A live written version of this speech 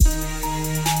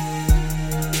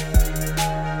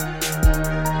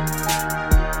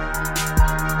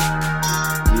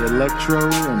Electro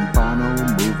and Bono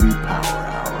Movie Power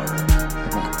Hour.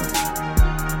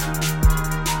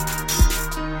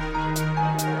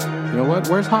 You know what?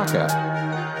 Where's Hawk at?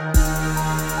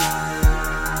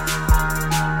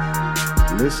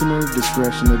 Listener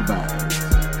discretion advised.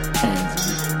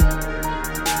 Pansy.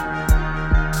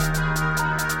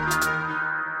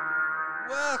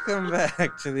 Welcome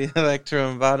back to the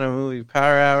Electro and Bono Movie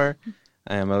Power Hour.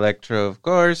 I am Electro, of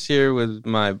course, here with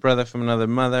my brother from another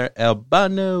mother, El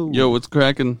Bono. Yo, what's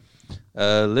cracking?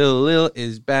 Lil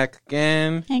is back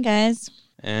again. Hey, guys.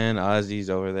 And Ozzy's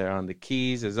over there on the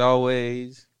keys, as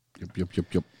always.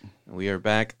 Yep. We are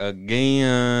back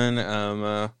again.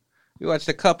 We watched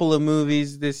a couple of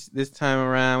movies this time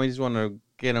around. We just want to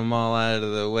get them all out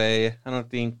of the way. I don't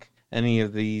think any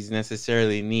of these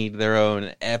necessarily need their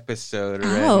own episode or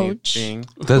anything.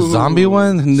 The zombie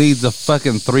one needs a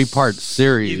fucking 3-part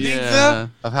series. You think so?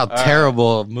 Of how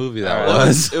terrible a movie that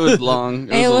was. It was long.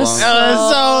 It was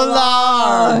so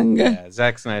long. Yeah,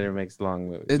 Zack Snyder makes long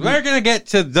movies. We're going to get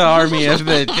to the Army of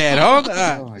the Dead. Hold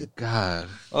on. Oh my god.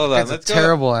 Hold on. That's a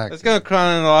terrible act. Let's go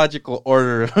chronological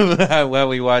order of how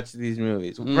we watch these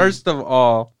movies. First of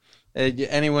all,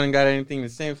 anyone got anything to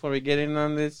say before we get in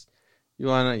on this? You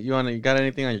got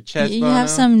anything on your chest? You have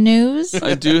some news?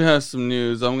 I do have some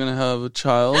news. I'm gonna have a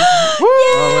child.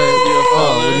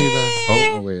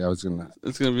 Wait, I was gonna.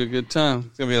 It's gonna be a good time.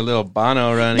 It's gonna be a little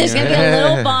Bono running. There's going to be a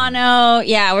little Bono.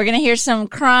 Yeah, we're going to hear some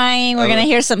crying. We're going to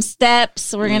hear some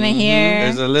steps. We're going to hear...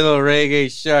 There's a little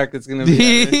reggae shark that's gonna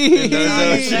be in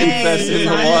the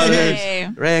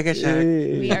water. Reggae shark.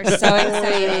 We are so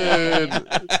excited.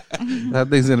 That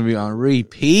thing's gonna be on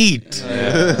repeat.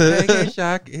 Reggae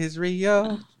shark is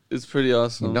real. It's pretty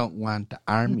awesome. You don't want the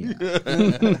army.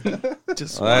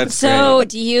 So,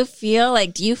 do you feel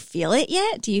it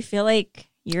yet? Do you feel like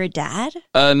you're a dad?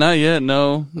 Not yet.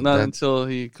 No, not until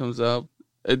he comes out.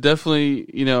 It definitely,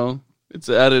 it's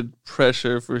added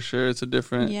pressure for sure. It's a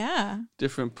different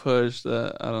push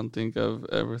that I don't think I've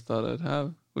ever thought I'd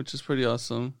have, which is pretty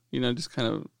awesome. Just kind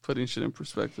of putting shit in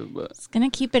perspective. But it's gonna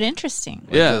keep it interesting.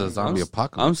 Yeah, the zombie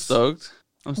apocalypse. I'm stoked.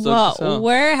 Well,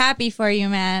 we're happy for you,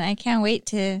 man. I can't wait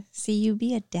to see you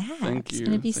be a dad. Thank you. It's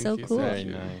gonna be so cool. Very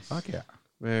nice. Fuck yeah.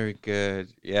 Very good.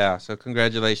 Yeah. So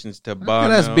congratulations to Bono.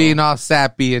 Look at us being all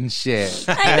sappy and shit.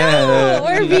 I know.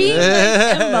 We're being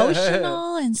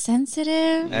emotional and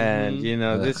sensitive. And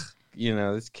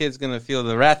this kid's gonna feel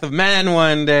the wrath of man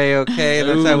one day. Okay,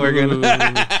 that's how we're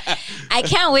gonna. I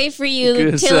can't wait for you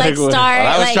Good to segue. start.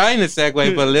 I was trying to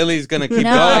segue, but Lily's gonna keep going.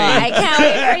 I can't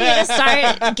wait for you to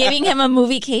start giving him a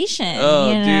moviecation.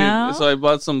 Oh, know? dude. So I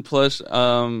bought some plush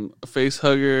face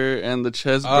hugger and the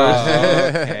chest brush.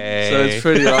 Okay. So it's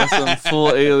pretty awesome.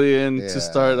 Full alien to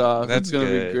start off. That's going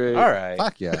to be great. All right.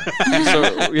 Fuck yeah.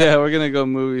 So, yeah, we're going to go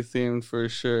movie themed for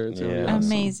sure. It's gonna be awesome.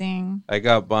 Amazing. I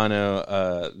got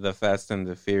Bono the Fast and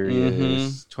the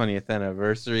Furious 20th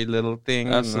anniversary little thing.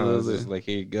 Absolutely. And I was just like,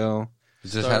 here you go.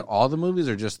 Is this had all the movies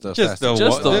or just the Just Fast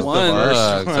Just the one.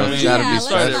 So it's gotta be let's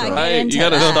Start not it get right. into You got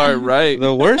to that. start right.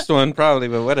 The worst one, probably,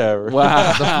 but whatever.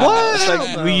 Wow. What? It's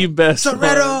like the best one.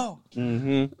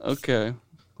 Mm-hmm. Okay.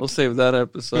 We'll save that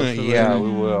episode for Yeah, later. we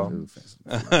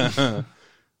will.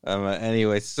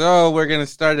 Anyway, so we're going to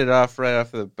start it off right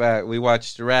off the bat. We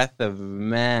watched Wrath of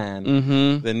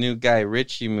Man, the new Guy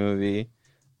Ritchie movie.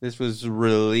 This was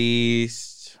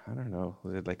released, I don't know,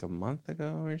 was it like a month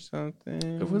ago or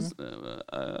something? It was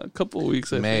a couple of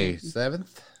weeks, I May think. 7th.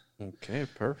 Okay,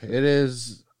 perfect. It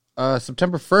is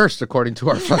September 1st, according to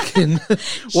our fucking...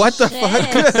 What the fuck?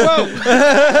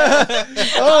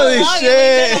 Holy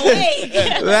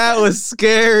shit. That was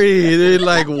scary. Dude,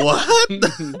 like, what?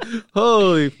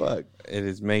 Holy fuck. It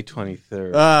is May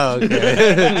 23rd. Oh,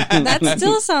 okay. That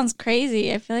still sounds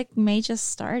crazy. I feel like May just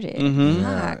started.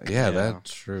 Fuck. Yeah,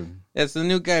 that's true. It's the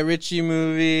new Guy Ritchie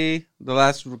movie. The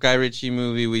last Guy Ritchie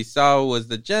movie we saw was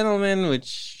The Gentleman,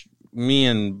 which me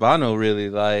and Bono really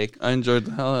like. I enjoyed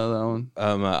the hell out of that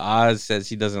one. Oz says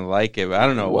he doesn't like it, but I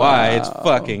don't know why. It's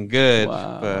fucking good,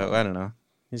 Wow. but I don't know.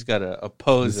 He's got to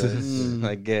oppose us,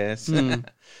 I guess.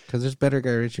 Because there's better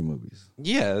Guy Ritchie movies.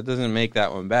 Yeah, that doesn't make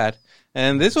that one bad.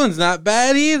 And this one's not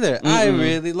bad either. I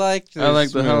really liked this I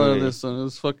liked the hell out of movie. this one. It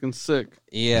was fucking sick.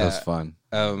 Yeah. It was fun.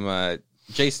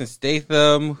 Jason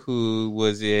Statham, who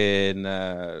was in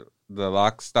The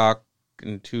Lock, Stock,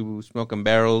 and Two Smoking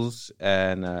Barrels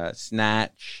and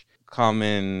Snatch,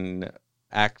 common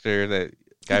actor that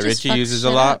Guy Ritchie uses a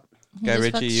lot. Guy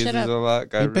Ritchie uses a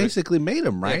lot. He basically made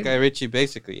him, right? Yeah, Guy Ritchie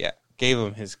basically, gave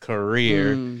him his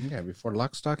career. Yeah, before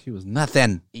Lock, Stock, he was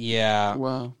nothing. Yeah.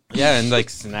 Wow. Yeah, and like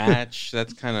Snatch,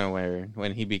 that's kind of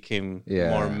when he became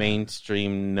more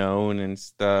mainstream known and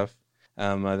stuff.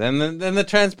 Then the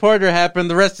transporter happened.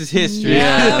 The rest is history.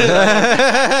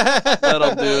 Yeah.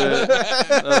 That'll do it.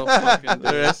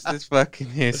 The rest is fucking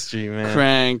history, man.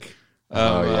 Crank.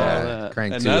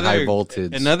 Crank 2, high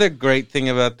voltage. Another great thing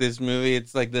about this movie,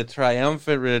 it's like the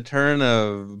triumphant return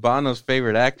of Bono's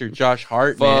favorite actor, Josh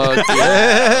Hartnett. Fuck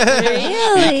yeah.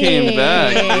 Really? He came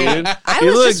back, dude. I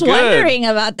was just wondering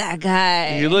about that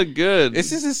guy. He looked good.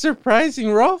 This is a surprising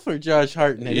role for Josh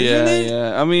Hartnett, isn't it?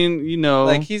 Yeah. I mean,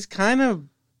 like he's kind of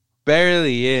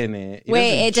barely in it.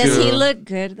 Wait, does he look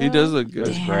good, though? He does look good.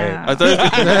 That's great.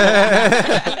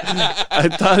 I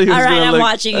thought he was All right, gonna I'm look,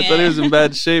 watching I thought he was in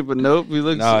bad shape, but nope. He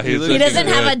looks. He doesn't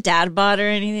have a dad bod or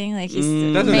anything. Like he's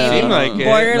doesn't maybe seem like it.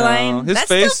 borderline. No. His That's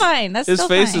face, still fine. That's his still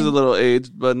face fine. is a little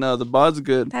aged, but no, the bod's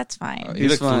good. That's fine. He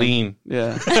looks fine. lean.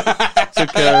 Yeah, took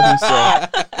care of himself.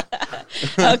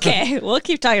 Okay, we'll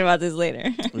keep talking about this later.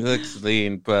 He looks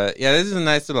lean, but yeah, this is a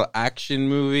nice little action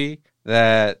movie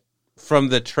that, from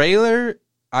the trailer,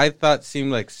 I thought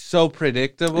seemed like so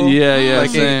predictable. Yeah, like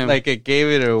same. it gave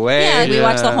it away. Yeah, we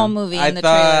watched the whole movie in I the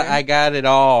thought trailer. I got it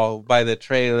all by the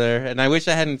trailer, and I wish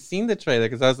I hadn't seen the trailer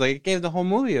because I was like, it gave the whole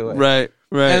movie away. Right.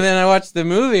 And then I watched the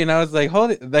movie, and I was like,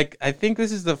 holy, like, I think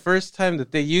this is the first time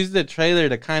that they used the trailer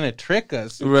to kind of trick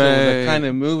us into the kind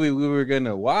of movie we were going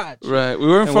to watch. Right. We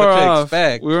weren't and far what to off.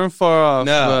 expect. We weren't far off.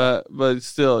 No. But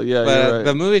still, yeah, But you're right.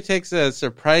 the movie takes a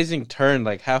surprising turn,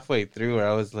 like, halfway through, where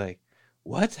I was like,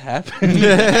 what's happening?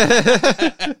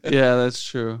 Yeah, that's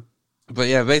true. But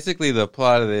yeah, basically the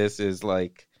plot of this is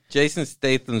like Jason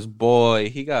Statham's boy,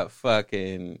 he got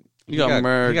fucking... He got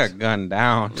murked. He got gunned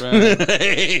down.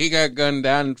 Right. He got gunned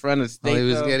down in front of Statham. He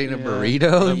was getting a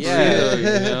burrito? Yeah. You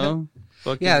know?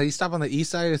 Yeah, you stop on the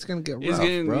east side, it's going to get rough,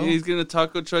 bro. He's getting a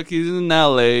taco truck. He's in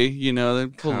LA. You know, they're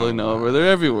pulling over. They're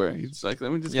everywhere. He's like,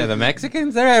 let me just. Yeah, the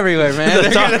Mexicans, they're everywhere, man.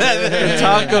 the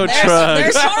taco truck.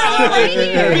 There's four right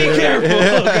here. Be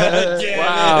careful.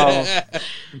 Wow.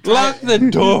 Lock the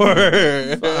door.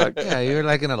 Fuck. Yeah, you're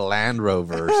like in a Land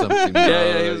Rover or something. Bro.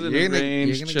 Yeah, he was in you're a gonna,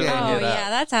 range you're truck. gonna Oh get hit yeah,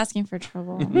 that's asking for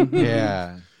trouble. up.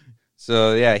 Yeah.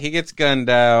 So yeah, he gets gunned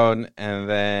down, and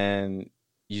then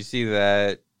you see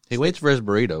that He waits for his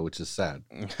burrito, which is sad.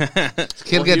 This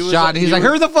Kid gets shot, and he's like,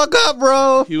 hurry the fuck up,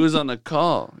 bro. He was on a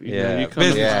call. You know, you come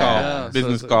business in- call. Yeah, so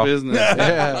Business it's call. Business.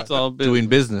 Yeah. It's all business. Doing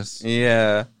business.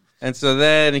 Yeah. And so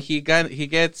then he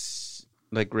gets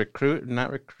like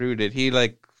not recruited. He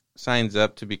like signs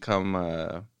up to become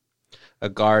a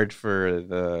guard for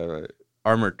the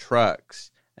armored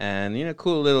trucks. And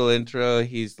cool little intro.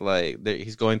 He's like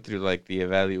he's going through like the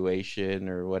evaluation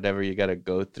or whatever you got to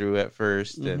go through at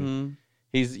first, and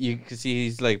you can see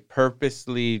he's like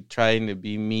purposely trying to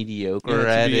be mediocre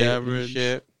at it. Average. And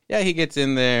shit. Yeah, he gets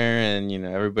in there, and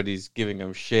everybody's giving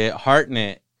him shit.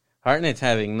 Hartnett's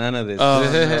having none of this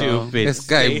stupid. This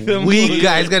guy, Statham weak bullshit.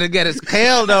 guy's gonna get us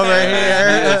killed over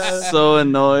here. It's so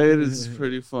annoyed. It's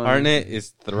pretty funny. Hartnett is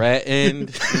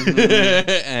threatened,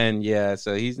 and yeah,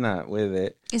 so he's not with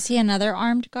it. Is he another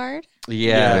armed guard?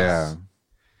 Yeah.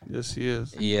 Yes, he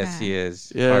is. Yes, he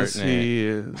is. Yes, Hartnett. he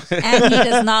is. And he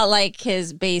does not like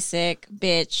his basic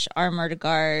bitch armored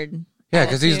guard. Yeah,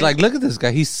 because he's attitude. like, look at this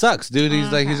guy. He sucks, dude. He's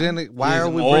like, he's in it. Why He's are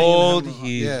we old? bringing him?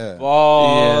 He's Yeah.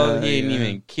 bald. Yeah, he ain't yeah.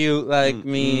 even cute like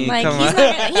me. Like Come he's on.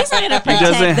 not gonna He protect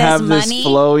doesn't this have money. this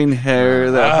flowing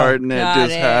hair that Oh, Hartnett got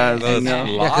just it. has. Those You know?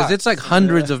 lots. Yeah, because it's like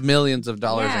hundreds of millions of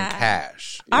dollars Yeah. in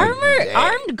cash.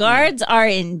 Armed guards are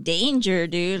in danger,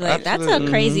 dude. Like that's a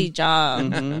crazy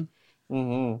job.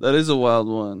 That is a wild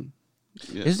one.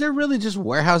 Yeah. Is there really just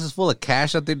warehouses full of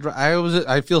cash that they?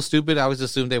 I feel stupid. I always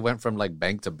assumed they went from like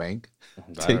bank to bank,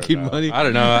 taking money. I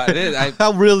don't know.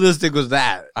 How realistic was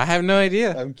that? I have no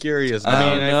idea. I'm curious. I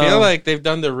Now. mean, I feel like they've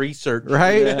done the research.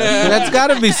 Right? Yeah. That's got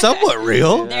to be somewhat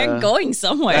real. They're going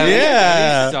somewhere. At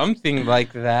Yeah. least something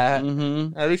like that.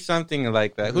 Mm-hmm. At least something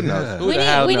like that. Who knows? Yeah. Who the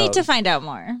hell We knows? need to find out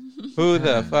more. Who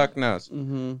the fuck knows?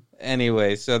 Mm-hmm.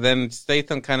 Anyway, so then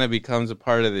Statham kind of becomes a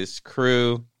part of this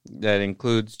crew that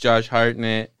includes Josh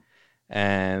Hartnett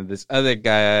and this other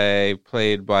guy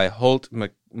played by Holt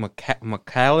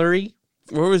McCallery.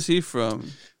 Where was he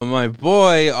from? My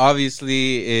boy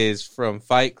obviously is from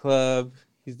Fight Club.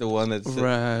 He's the one that's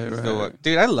Right.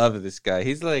 Dude, I love this guy.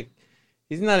 He's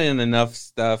not in enough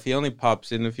stuff. He only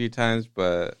pops in a few times,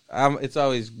 but it's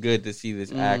always good to see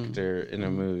this actor in a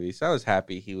movie. So I was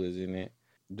happy he was in it.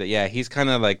 But yeah, he's kind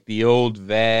of like the old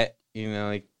vet,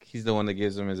 like he's the one that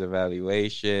gives him his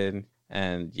evaluation.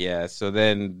 And yeah, so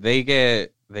then they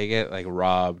get they get like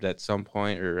robbed at some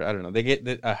point, or I don't know. They get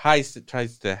a heist that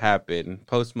tries to happen.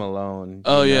 Post Malone.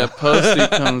 Oh yeah, Posty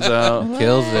comes out,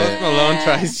 kills it. Post Malone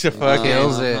tries to fucking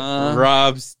kills it.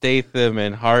 rob Statham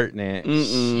and Hartnett.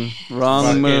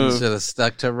 Wrong move. Should have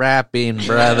stuck to rapping,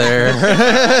 brother.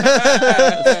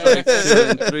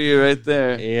 3 right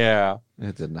there. Yeah,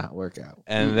 it did not work out.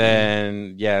 and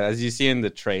then as you see in the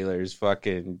trailers,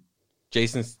 fucking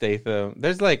Jason Statham.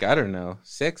 There's like, I don't know,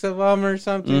 6 of them or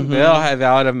something. They all have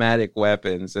automatic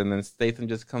weapons, and then Statham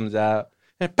just comes out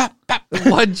and pop, pop.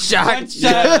 One shot.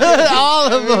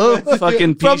 All of them.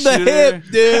 Fucking from the shooter. hip,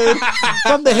 dude.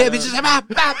 From the hip. He's just like,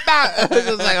 It's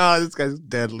just like, oh, this guy's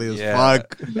deadly as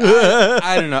fuck.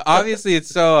 I don't know. Obviously, it's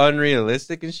so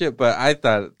unrealistic and shit, but I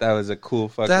thought that was a cool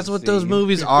fucking That's what scene. those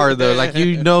movies are, though. Like,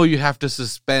 you have to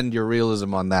suspend your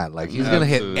realism on that. Like, he's going to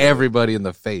hit everybody in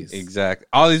the face. Exactly.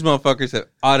 All these motherfuckers have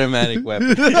automatic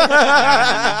weapons.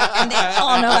 And they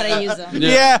all know how to use them.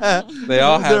 Yeah. They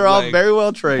all have They're all like very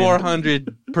well trained.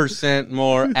 400%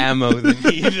 more ammo than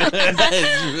he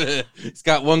does. It's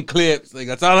got 1 clip. It's like,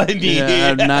 that's all I need. Yeah, I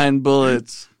have 9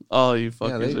 bullets. All you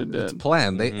fuckers are It's dead.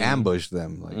 planned. They ambushed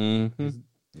them. Like, and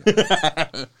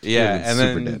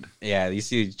super then dead. you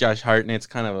see Josh Hartnett's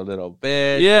kind of a little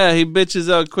bitch. Yeah, he bitches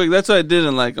out quick. That's what I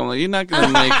didn't like. I'm like, you're not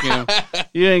gonna make him.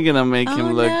 You ain't gonna make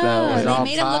him look that way. They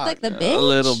made him look like the bitch. A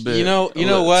little bit. You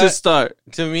know what? To start.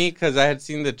 To me, because I had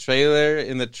seen the trailer.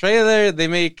 In the trailer, they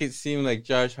make it seem like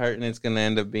Josh Hartnett's gonna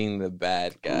end up being the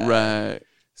bad guy. Right.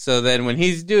 So then when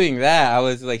he's doing that, I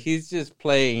was like, he's just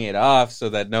playing it off so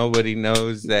that nobody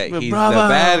knows that he's Bravo. the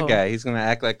bad guy. He's going to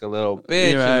act like a little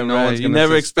bitch. Right, and no right. one's You gonna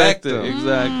never suspect expect it. him.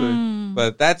 Exactly.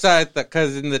 But that's how I thought,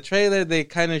 because in the trailer, they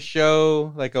kind of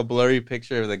show like a blurry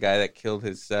picture of the guy that killed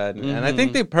his son. And I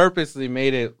think they purposely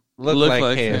made it look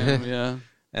like him. Yeah.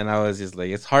 And I was just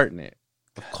like, it's Hartnett.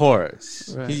 Of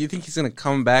course. Right. You think he's going to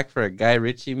come back for a Guy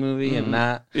Ritchie movie and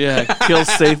not... Yeah, kill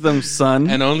Statham's son.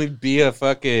 And only be a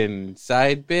fucking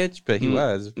side bitch? But he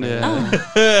was. Yeah.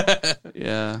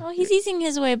 Yeah. Well, he's easing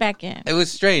his way back in. It was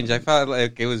strange. I felt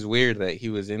like it was weird that he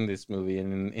was in this movie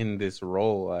and in this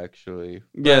role, actually.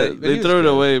 Yeah, But they he was threw it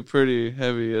good. away pretty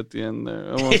heavy at the end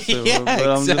there. I won't say Yeah, what, but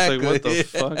I'm just like, what the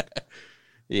exactly. fuck?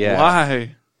 Yeah.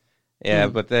 Why? Yeah,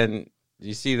 but then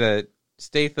you see that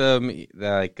Statham,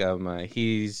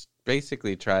 he's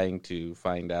basically trying to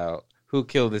find out who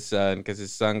killed his son, because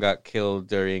his son got killed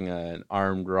during an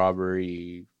armed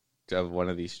robbery of one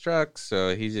of these trucks.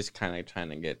 So he's just kind of trying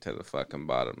to get to the fucking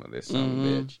bottom of this son of a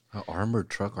bitch. An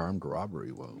armored truck, armed robbery.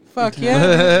 Whoa. Fuck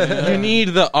yeah. You need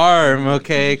the arm,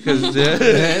 okay? Because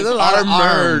it's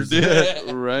armored.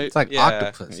 Right? It's like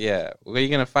octopus. Yeah. What are you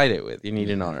going to fight it with? You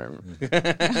need an arm. Oh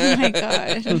my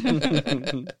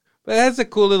god. But that's a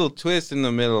cool little twist in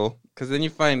the middle, because then you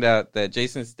find out that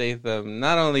Jason Statham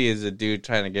not only is a dude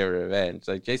trying to get revenge,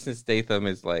 like Jason Statham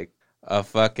is like a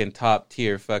fucking top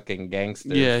tier fucking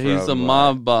gangster. Yeah, he's a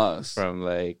mob boss. From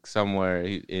like somewhere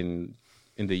in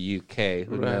the UK,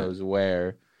 who knows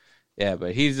where. Yeah,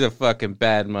 but he's a fucking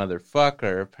bad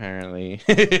motherfucker apparently.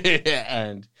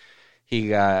 And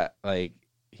he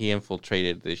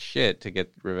infiltrated this shit to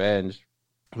get revenge.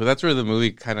 But that's where the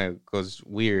movie kind of goes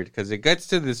weird, because it gets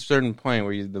to this certain point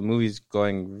where the movie's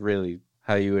going really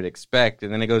how you would expect,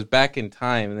 and then it goes back in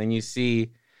time, and then you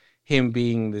see him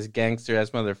being this gangster-ass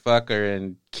motherfucker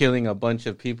and killing a bunch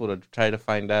of people to try to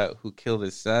find out who killed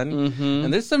his son.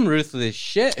 And there's some ruthless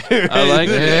shit. I like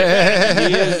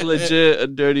it. He is legit a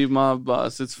dirty mob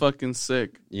boss. It's fucking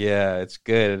sick. Yeah, it's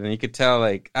good. And you could tell,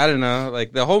 like, I don't know,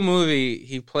 like the whole movie,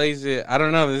 he plays it. I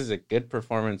don't know if this is a good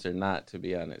performance or not, to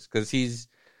be honest, because he's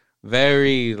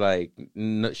very, like,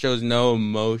 shows no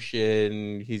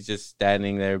emotion. He's just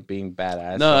standing there being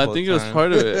badass. No, I think it was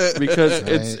part of it, because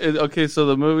okay, so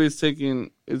the movie's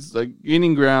it's like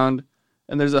gaining ground,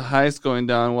 and there's a heist going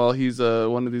down while he's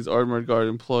one of these armored guard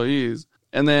employees,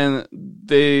 and then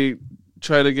they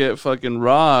try to get fucking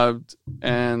robbed,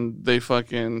 and they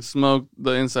fucking smoke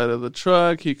the inside of the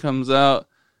truck. He comes out,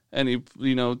 and he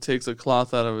takes a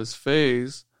cloth out of his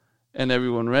face, and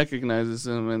everyone recognizes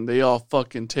him, and they all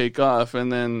fucking take off. And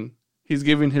then he's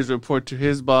giving his report to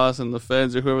his boss and the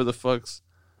feds or whoever the fuck's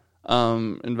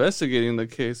investigating the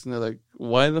case. And they're like,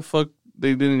 why the fuck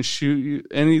they didn't shoot you?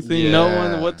 Anything? Yeah. No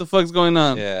one? What the fuck's going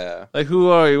on? Yeah. Like, who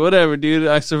are you? Whatever, dude.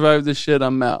 I survived this shit.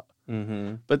 I'm out.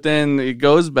 But then it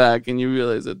goes back, and you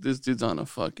realize that this dude's on a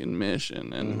fucking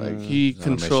mission, and like he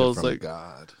controls like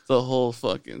God. the whole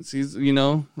fucking season.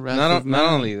 Not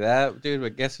only that, dude,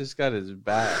 but guess who's got his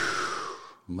back?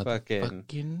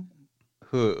 Fucking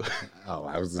Who? Oh,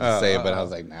 I was going to say it, but I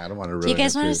was like, nah, I don't want to ruin it. Do you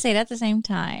guys want to say it at the same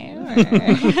time?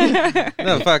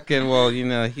 No, fucking, well,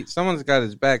 someone's got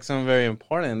his back, someone very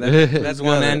important. That's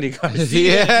one Andy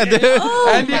Garcia. Yeah, dude.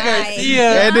 Andy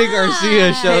Garcia. Andy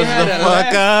Garcia shows the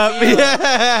fuck up.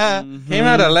 Yeah. Came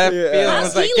out of left field and How's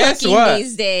was like, he guess looking what?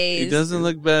 these days? He doesn't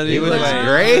look bad. He was either. like,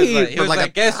 great. He was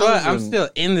like, guess what? I'm still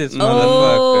in this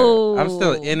motherfucker. Oh. I'm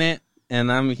still in it,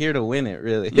 and I'm here to win it,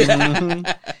 really.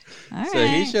 All So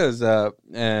he right. shows up,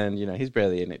 and he's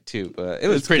barely in it too. But it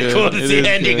was It's pretty good. cool to It see is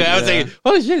Andy. good, I was yeah. like,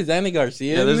 "Holy shit, is Andy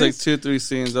Garcia?" Yeah, in there's like this? 2-3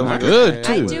 scenes. Oh my Good, god.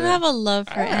 too. I do have a love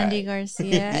for Andy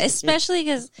Garcia, especially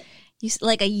because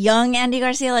like a young Andy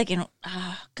Garcia, like in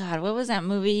God, what was that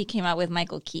movie he came out with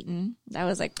Michael Keaton? That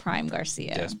was like prime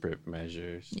Garcia. Desperate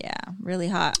Measures. Yeah, really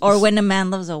hot. Or When a Man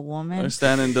Loves a Woman. Or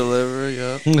Stand and Deliver.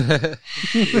 Yep.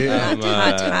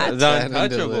 Hot.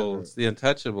 The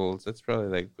Untouchables. That's probably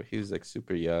like he was like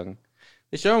super young.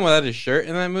 They show him without his shirt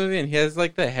in that movie, and he has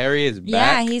like the hairiest back.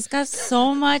 Yeah, he's got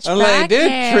so much I'm back like, dude,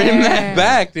 hair. trim that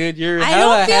back, dude. You're I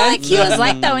hella don't feel like he was handsome.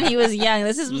 like that when he was young.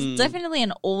 This was definitely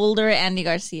an older Andy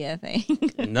Garcia thing.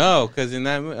 No, because in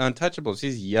that Untouchables,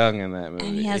 he's young in that movie.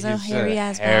 And he has a He's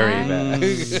hairy-ass hairy back.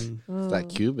 It's that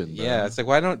Cuban, though. Yeah, it's like,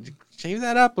 why don't shave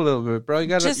that up a little bit, bro? You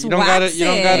don't Just got wax you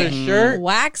don't got a it. shirt.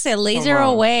 Wax it, laser Come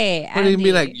on. away. What do you Andy.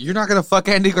 be like? You're not going to fuck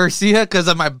Andy Garcia because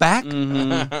of my back?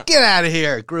 Mm-hmm. Get out of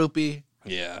here, groupie.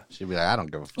 Yeah, She'd be like, I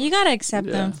don't give a fuck. You gotta accept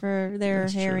Yeah, them for their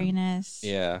that's true. hairiness.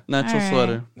 yeah. Natural All right.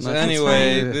 flutter. So Natural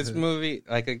anyway, fine. this movie,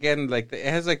 like again, like it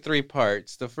has like 3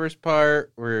 parts. The first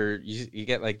part where you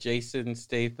get like Jason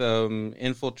Statham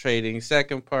infiltrating.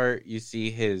 Second part, you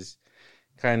see his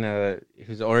kind of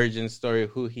his origin story,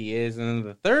 who he is, and then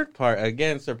the third part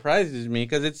again surprises me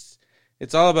because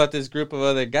it's all about this group of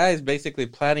other guys basically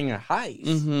planning a heist,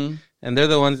 Mm-hmm. and they're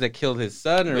the ones that killed his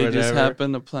son or They whatever. just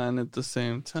happen to plan at the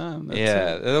same time. That's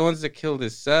Yeah, it. they're the ones that killed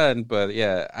his son. But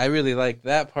yeah, I really liked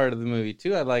that part of the movie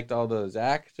too. I liked all those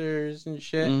actors and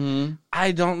shit. Mm-hmm.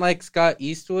 I don't like Scott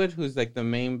Eastwood, who's like the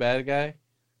main bad guy,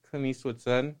 Clint Eastwood's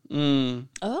son.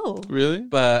 Oh. Really?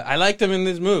 But I liked him in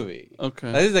this movie.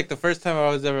 Okay. This is like the first time I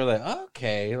was ever like,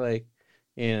 okay, like,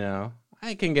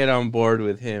 I can get on board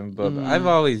with him. But I've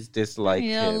always disliked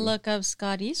Yeah, him. look up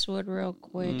Scott Eastwood real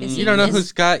quick. Is You don't know is- who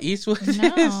Scott Eastwood is?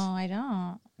 No, I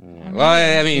don't.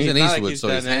 Well, I mean, He's an it's not Eastwood, like so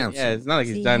he's done handsome. Yeah, it's not like Is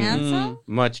he's he done handsome?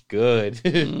 much good.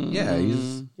 Yeah,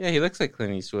 he's Yeah, he looks like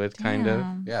Clint Eastwood, kind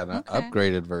of. Damn. an Okay.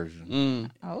 upgraded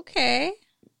version. Okay.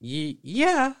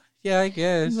 Yeah, I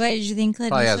guess. What did you think Clint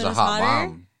Probably has Eastwood a was hot hotter?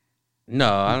 mom.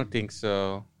 No, I don't think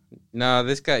so. No,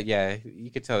 this guy, yeah, you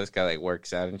could tell this guy like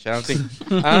works out and shit. I don't think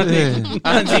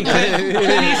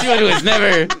Clint Eastwood was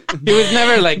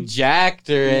never like jacked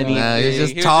or anything. Nah, he's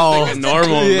just He was tall. like a normal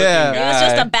Yeah. looking He was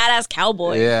guy. just a badass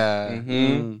cowboy. Yeah.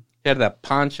 Mm-hmm. He had that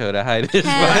poncho to hide his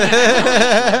You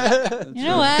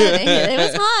know what? It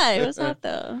was hot. It was hot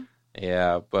though.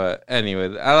 Yeah, but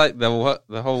anyway, I like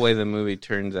the whole way the movie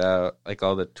turns out, like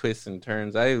all the twists and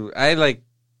turns. I like.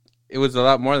 It was a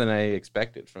lot more than I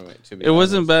expected from it. To be It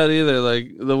wasn't honest. bad either.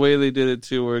 Like the way they did it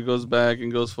too, where it goes back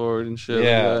and goes forward and shit.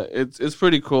 Yeah. Like that. It's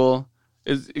pretty cool.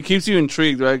 It keeps you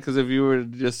intrigued, right? Because if you were to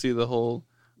just see the whole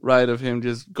ride of him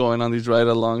just going on these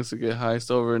ride-alongs to get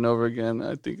heist over and over again,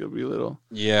 I think it'd be a little.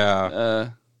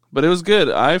 Yeah. But it was good.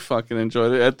 I fucking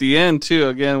enjoyed it. At the end too.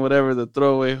 Again, whatever the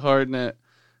throwaway hardnet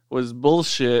was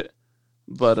bullshit.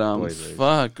 But Spoilers.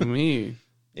 fuck me.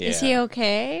 Yeah. Is he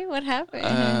okay? What happened?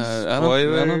 I don't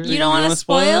Spoilers? think You don't wanna wanna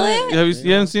spoil it?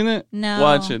 You haven't seen it? No.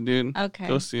 Watch it, dude. Okay.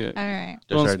 Go see it. All right.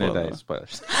 Don't Just spoil Dice it.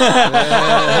 spoilers.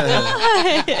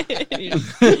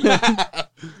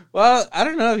 Well, I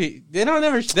don't know. They don't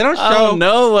I show. don't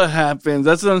know what happens.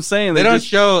 That's what I'm saying. They don't just-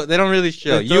 show. They don't really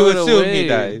show. they You throw it assume away. he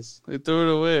dies. They threw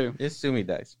it away. Assume he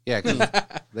dies. Yeah, because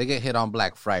they get hit on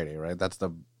Black Friday, right? That's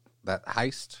that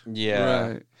heist. Yeah.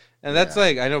 Right. And that's Yeah.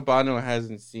 like, I know Bono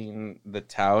hasn't seen The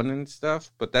Town and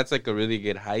stuff, but that's like a really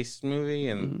good heist movie,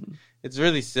 and it's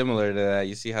really similar to that.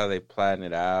 You see how they plan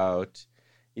it out.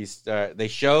 They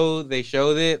showed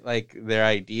it, like their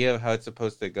idea of how it's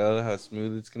supposed to go, how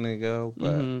smooth it's gonna go,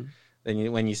 but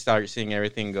then when you start seeing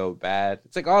everything go bad,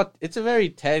 it's like it's a very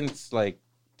tense like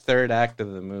third act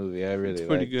of the movie. I really It's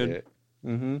pretty liked good. it.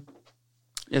 Mm-hmm.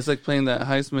 It's like playing that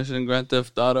heist mission in Grand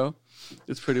Theft Auto.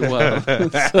 It's pretty wild.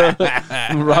 So,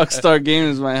 Rockstar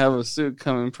Games might have a suit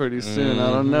coming pretty soon. I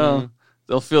don't know.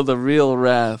 They'll feel the real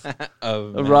wrath.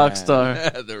 Of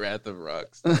Rockstar. The wrath of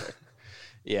Rockstar.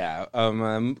 Yeah.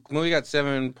 Movie got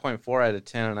 7.4 out of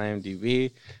 10 on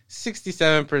IMDb,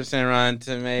 67% Rotten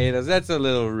Tomatoes. That's a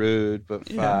little rude, but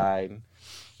fine.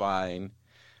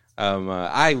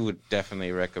 I would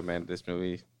definitely recommend this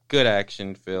movie. good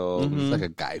action film. It's like a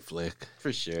guy flick.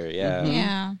 For sure, yeah.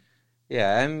 Yeah.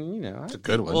 Yeah, and, it's a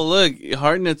good one. Well, look,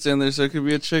 Hartnett's in there, so it could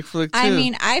be a chick flick, too. I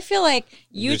mean, I feel like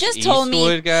you This just told me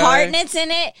Eastwood guy? Hartnett's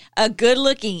in it, a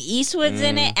good-looking Eastwood's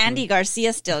in it, Andy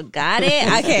Garcia still got it.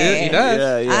 Okay. He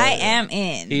does. I am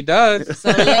in. He does.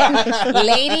 So,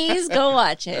 ladies, go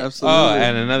watch it. Absolutely. Oh,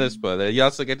 and another spoiler. You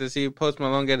also get to see Post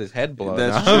Malone get his head blown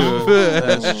That's off. true.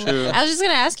 That's true. I was just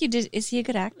going to ask you, is he a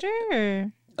good actor?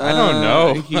 Or? I don't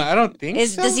know. I don't think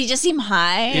so. Does he just seem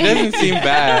high? He doesn't seem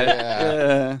bad.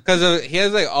 Yeah. Because he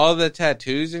has like all the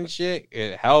tattoos and shit.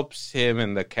 It helps him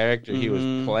in the character he was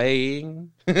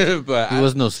playing. But He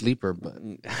was no sleeper, but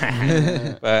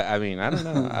but I mean, I don't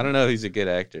know. I don't know if he's a good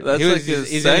actor. That's he's like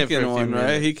his in it for a second few one, right?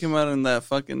 minutes. He came out in that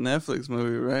fucking Netflix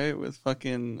movie, right? With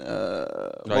fucking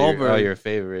Wahlberg. Your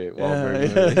favorite Yeah, Wahlberg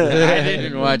yeah. movie. I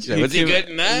didn't watch that. Was he good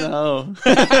in that? No.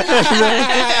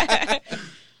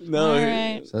 No. All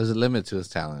right. so there's a limit to his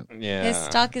talent. Yeah. His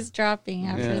stock is dropping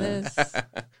after this.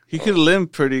 He could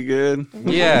limp pretty good.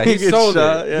 Yeah, he He gets sold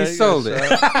shot. it. Yeah, he he sold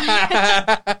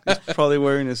got it. Probably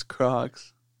wearing his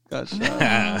Crocs. Got shot. All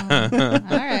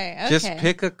right. Okay. Just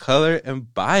pick a color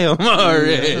and buy them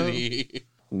already.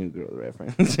 New Girl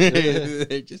reference.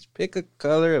 Just pick a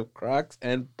color of Crocs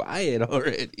and buy it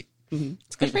already.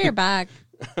 It's good for your back.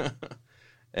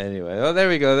 Anyway, well, there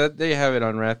we go. There you have it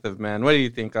on Wrath of Man. What do you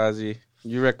think, Ozzy?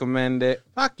 You recommend it?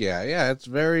 Fuck yeah. It's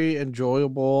very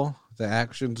enjoyable. The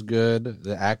action's good.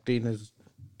 The acting is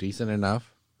decent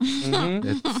enough.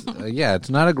 It's it's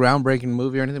not a groundbreaking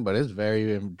movie or anything, but it's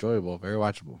very enjoyable, very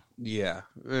watchable. Yeah,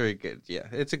 very good. Yeah,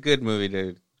 it's a good movie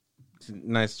to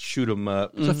nice shoot 'em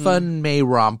up, It's a fun May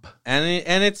romp.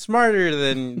 and it's smarter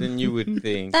than you would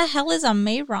think. The hell is a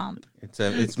May romp? It's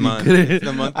month. It's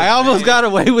the month. I of almost May. got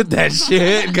away with that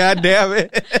shit. God damn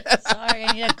it. Sorry,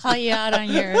 I need to call you out on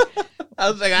your I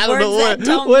was like, I don't words know that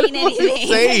don't what mean anything.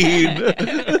 saying.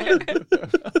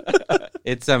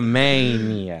 It's a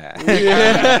mania. There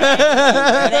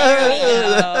we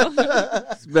go.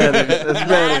 It's better. That's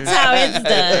better. That's how it's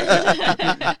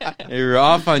done. You're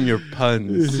off on your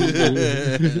puns.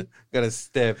 Gotta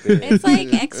step in. It's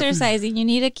like exercising. You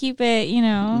need to keep it,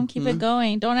 keep it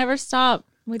going. Don't ever stop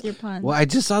with your puns. Well, I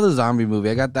just saw the zombie movie.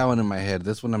 I got that one in my head.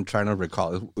 This one I'm trying to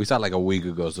recall. We saw it like a week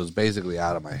ago, so it's basically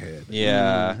out of my head.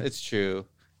 Yeah, it's true.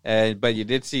 But you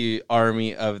did see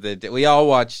Army of the Dead. We all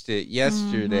watched it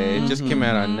yesterday. It just came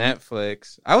out on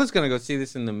Netflix. I was going to go see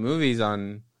this in the movies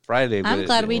on Friday, but I'm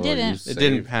glad we didn't. It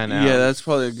didn't pan out. Yeah, that's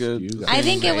probably a good. I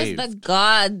think it was the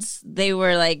gods. They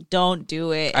were like, "Don't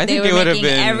do it." I think they it were would have making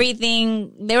been-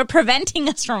 everything. They were preventing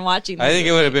us from watching. I think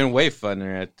it would have been way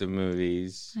funner at the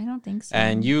movies. I don't think so.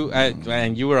 And you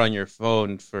were on your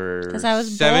phone for 'Cause I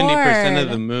was 70% of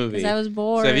bored. the movie. 'Cause I was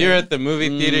bored. So if you're at the movie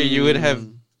theater, you would have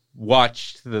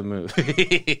watched the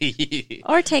movie.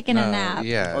 or taking a nap.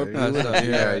 Yeah. Or you passed would've- out.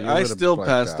 Yeah, you I would've still blacked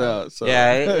passed out. So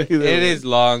Yeah, it Either way. is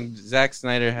long. Zack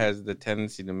Snyder has the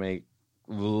tendency to make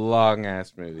long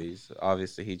ass movies.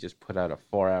 Obviously, he just put out a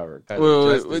 4-hour cut. of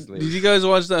Wait, Justice did League. you guys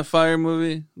watch that Fire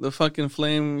movie? The fucking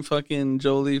Flame fucking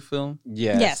Jolie film?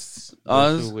 Yes.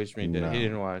 Oz? Who wished me dead. No. He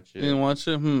didn't watch it. You didn't watch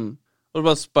it? What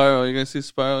about Spiral? You guys see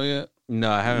Spiral yet?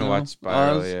 No, I haven't No? watched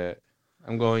Spiral Oz? yet.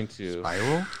 I'm going to.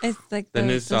 Spiral? It's like The the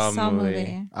new Saw Saw movie.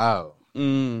 movie. Oh.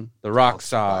 The Rock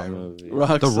Saw Spiral. movie.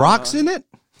 Rock The Rock's in it?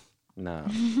 No.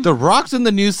 The Rock's in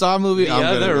the new Saw movie? The I'm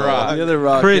gonna other go. Rock. The other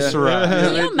Rock. Chris yeah. Rock.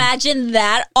 Can you imagine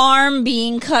that arm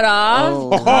being cut off?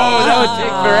 Oh. That would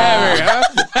take forever,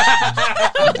 huh?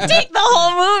 It would take the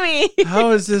whole movie. How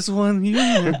is this one here?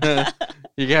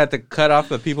 You're gonna have to cut off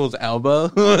the people's elbow.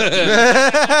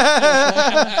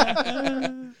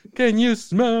 Can you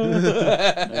smell?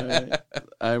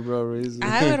 Eyebrow raiser.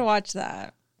 I would watch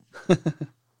that.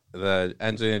 The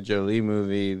Angelina Jolie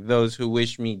movie, Those Who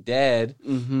Wish Me Dead,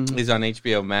 is on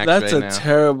HBO Max That's right a now.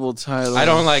 terrible title. I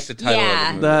don't like the title Yeah. of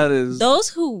the movie. That is. Those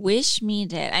who wish me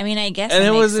dead. I mean, I guess. And that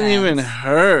it makes wasn't sense. even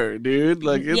her, dude.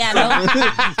 Like, it's, Yeah, no.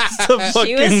 it's a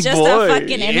fucking She was just boy. a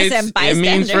fucking innocent bystander. It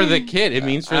means for the kid. It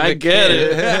means for I the get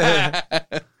kid.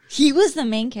 it. He was the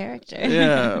main character.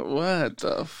 Yeah, what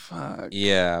the fuck?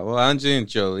 Yeah, well, Angelina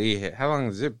Jolie, how long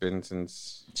has it been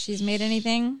since? She's made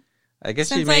anything? I guess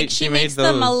Since she made makes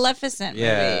those. the Maleficent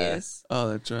movies. Oh,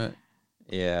 that's right.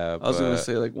 Yeah, I was gonna but-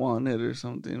 say like Wanted or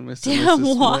something. Mr. Damn, Mrs.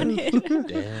 Smith. Wanted.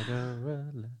 Dead or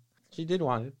alive. She did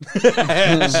want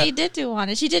it. She did do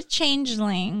Wanted. She did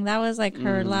Changeling. That was like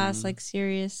her last like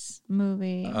serious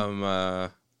movie.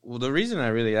 Well, the reason I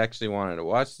really actually wanted to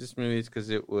watch this movie is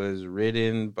because it was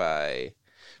written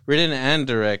and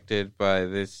directed by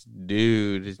this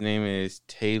dude. His name is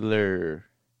Taylor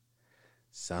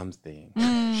something.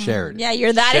 Sheridan. Yeah,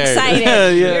 you're that Sheridan. excited. Yeah.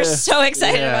 You're so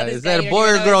excited about this. Is guy, that a you boy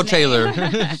don't or even girl, know his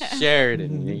name. Taylor?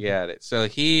 Sheridan, you got it. So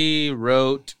he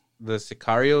wrote the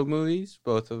Sicario movies,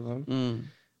 both of them.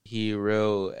 He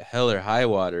wrote Hell or High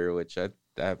Water, which I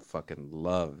fucking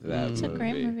love that movie. It's a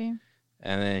great movie.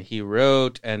 And then he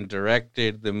wrote and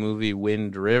directed the movie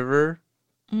Wind River.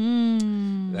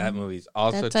 That movie's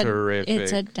also terrific.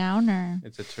 It's a downer.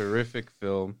 It's a terrific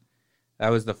film. That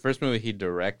was the first movie he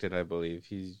directed, I believe.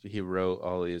 He wrote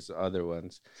all his other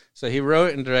ones. So he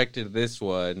wrote and directed this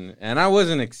one, and I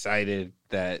wasn't excited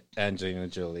that Angelina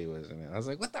Jolie was in it. I was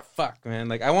like, what the fuck, man?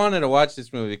 Like, I wanted to watch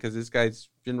this movie because this guy's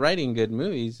been writing good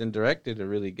movies and directed a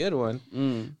really good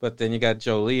one. But then you got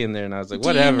Jolie in there, and I was like,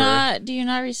 whatever. Do you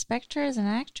not respect her as an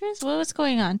actress? What's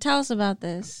going on? Tell us about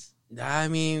this. I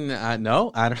mean,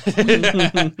 no. I don't,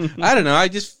 I don't know.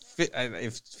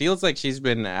 It feels like she's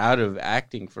been out of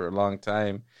acting for a long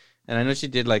time. And I know she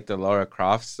did like the Lara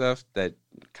Croft stuff that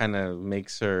kind of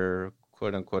makes her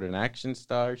quote unquote an action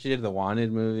star. She did the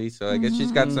Wanted movie, so I guess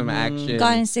she's got some action.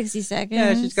 Gone in 60 Seconds.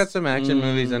 Yeah, she's got some action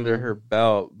movies under her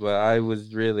belt, but I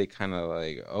was really kind of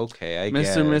like, okay, I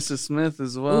guess. Mr. and Mrs. Smith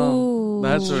as well. Ooh,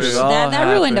 that's where it all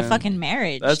that ruined a happened. fucking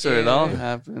marriage. That's where it all dude.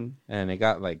 happened. And it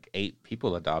got like 8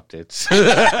 people adopted.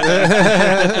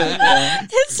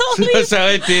 It's only so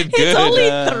it did good. It's only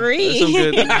 3.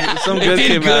 Some It good did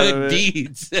came out of good it.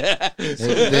 deeds. It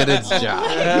did its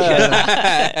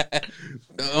job.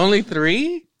 Only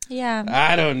 3? Yeah.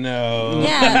 I don't know.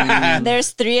 Yeah.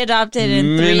 There's 3 adopted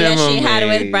and 3 that she had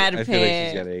with Brad I feel like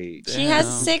she's Pitt. got 8. She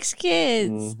has 6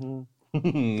 kids.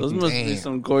 Those must be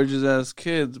some gorgeous ass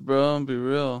kids, bro. Be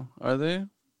real. Are they?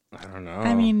 I don't know.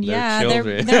 I mean, They're yeah,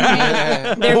 children.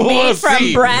 they're made We'll from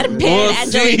see. Brad Pitt, We'll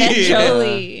Angelina see.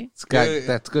 Jolie.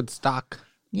 That's good stock.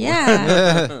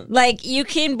 Yeah. Like, you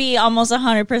can be almost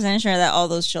 100% sure that all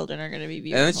those children are going to be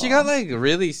beautiful. And then she got like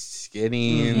really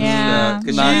skinny and Yeah. stuff.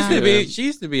 'Cause Not she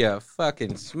used to be a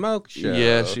fucking smoke show.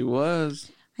 Yeah, she was.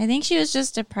 I think she was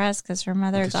just depressed because her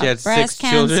mother Because she had got breast 6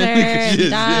 cancer children. and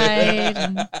died.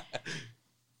 And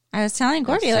I was telling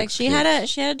Gordy, That's like, 6 she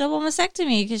had a double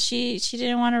mastectomy because she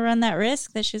didn't want to run that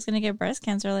risk that she was going to get breast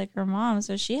cancer like her mom.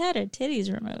 So she had her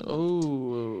titties removed.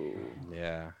 Oh.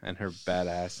 Yeah, and her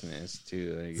badassness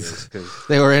too, I guess. 'Cause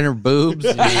They were in her boobs.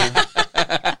 You're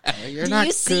Do not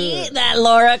you see good. that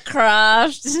Laura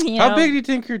Croft? You how know? big do you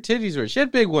think her titties were? She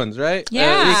had big ones, right?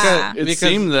 Yeah. It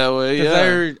seemed that way,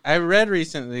 yeah. I read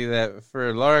recently that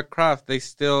for Lara Croft, they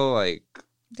still like,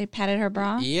 They patted her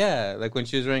bra? yeah, like when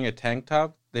she was wearing a tank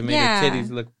top, they made Yeah. her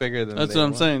titties look bigger than That's they what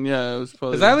I'm were. saying. Yeah, it was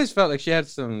probably. Because I always felt like she had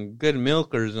some good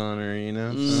milkers on her, you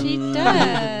know? She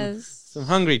does. Some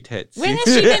hungry tits. When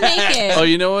has she been naked? Oh,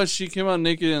 you know what? She came out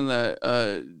naked in that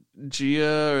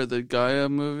Gia or the Gaia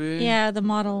movie. Yeah, the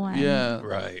model one. Yeah.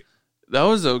 Right. That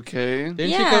was okay. Didn't she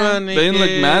Yeah. come out They naked? didn't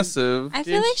look massive. I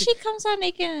feel Didn't like she- she comes out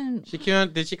naked and...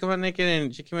 Did she come out naked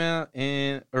and she came out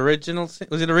in Original Sin?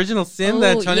 Was it Original Sin? Ooh,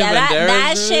 that Antonio yeah, Banderas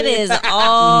that movie? shit is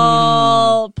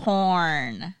all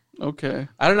porn. Okay.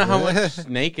 I don't know how much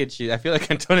naked she. I feel like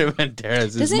Antonio Banderas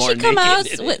is Doesn't more she come out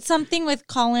naked in with it. something with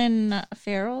Colin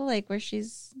Farrell, like where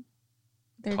she's...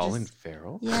 they're Colin just-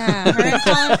 Farrell? Yeah, her and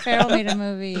Colin Farrell made a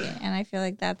movie, and I feel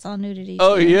like that's all nudity.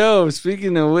 Oh, too. yo,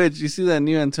 speaking of which, you see that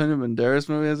new Antonio Banderas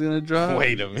movie that's going to drop?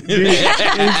 Wait a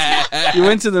minute. You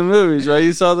went to the movies, right?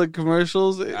 You saw the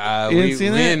commercials? You we didn't see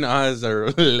me it? and Oz are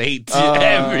late to Oh,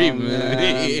 every man.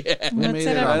 movie. What's made it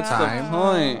it on about? That's the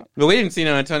point. But we didn't see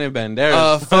no Antonio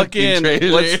Banderas. Fucking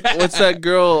trailer. what's that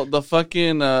girl? The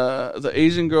fucking the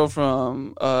Asian girl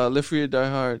from Live Free or Die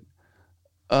Hard.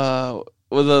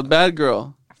 With a bad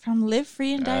girl. From Live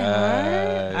Free and Die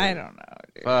Hard? I don't know,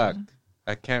 dude. Fuck.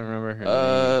 I can't remember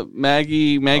her name.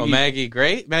 Maggie Oh, Maggie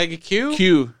Great? Maggie Q?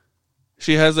 Q.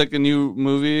 She has like a new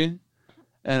movie,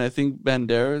 and I think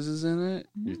Banderas is in it.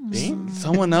 You think?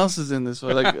 Someone else is in this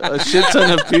one. Like a shit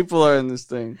ton of people are in this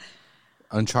thing.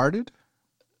 Uncharted?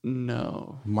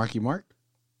 No. Marky Mark?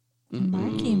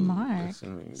 Marky Mark.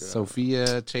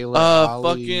 Sophia, Taylor,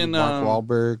 fucking, Mark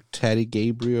Wahlberg, Teddy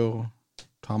Gabriel,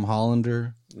 Tom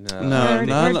Hollander. No. No. We're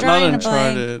not drawing a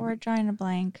Uncharted. blank. We're drawing a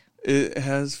blank. It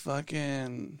has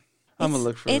fucking. I'm gonna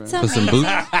look for It's it. Put some amazing.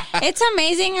 boots. It's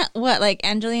amazing what like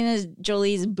Angelina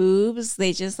Jolie's boobs.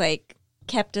 They just like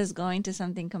kept us going to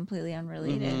something completely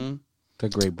unrelated. Mhm. The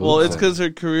great boobs. Well, it's because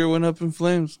her career went up in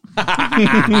flames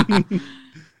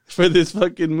for this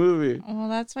fucking movie. Well,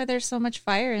 that's why there's so much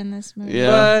fire in this movie.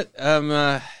 Yeah.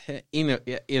 But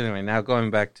anyway, now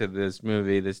going back to this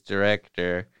movie, this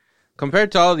director,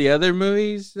 compared to all the other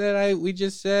movies that we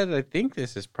just said, I think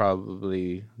this is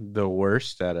probably the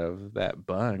worst out of that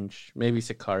bunch. Maybe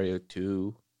Sicario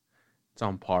 2. It's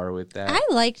on par with that.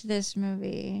 I liked this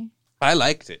movie. I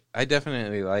liked it. I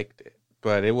definitely liked it.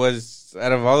 But it was,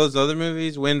 out of all those other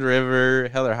movies, Wind River,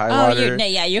 Hell or High Water.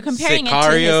 You're comparing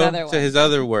Sicario it to his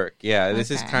other work. Yeah, this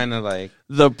is kind of like...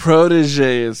 The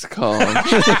Protege is called.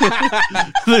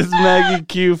 This Maggie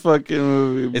Q fucking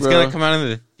movie, bro. It's going to come out in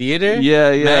the theater? Yeah.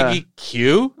 Maggie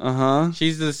Q? Uh-huh.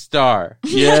 She's the star.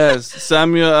 Yes.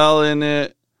 Samuel L. in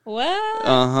it. What?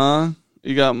 Uh-huh.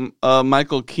 You got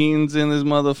Michael Keane's in this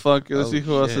motherfucker. Let's see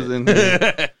who else is in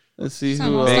here. Let's see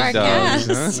who else. Big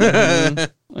dogs. Huh?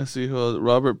 Let's see who else.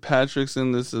 Robert Patrick's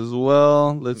in this as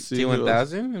well. Let's see.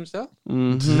 T-1000 himself?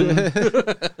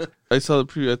 Mm-hmm. I saw the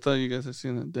preview. I thought you guys had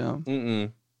seen it down.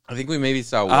 Mm-mm. I think we maybe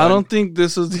saw one. I don't think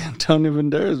this was the Antonio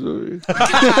Banderas movie.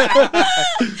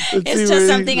 It's just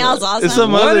something else awesome. It's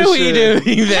some what other are we shit.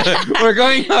 doing there? We're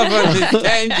going off on this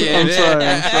tangent. I'm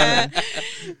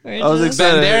sorry. I was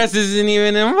excited. Banderas isn't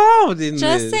even involved in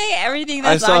Just this. say everything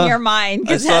that's on your mind,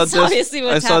 because that's obviously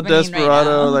what's happening right now. I saw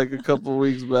Desperado like a couple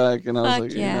weeks back, and I was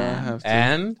like, yeah. I have to.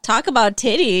 And? Talk about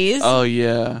titties. Oh,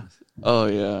 yeah.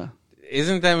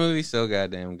 Isn't that movie so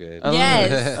goddamn good?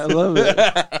 Yes. I love it.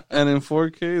 And in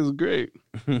 4K is great.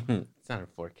 It's not in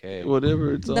 4K.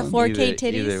 Whatever it's on. The 4K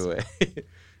titties. Either way.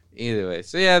 Either way.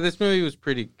 So yeah, this movie was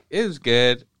it was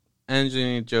good.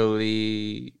 Angelina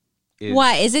Jolie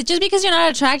Why? Is it just because you're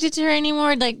not attracted to her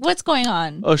anymore? Like, what's going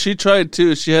on? Oh, she tried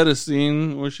too. She had a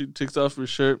scene where she takes off her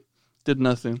shirt. Did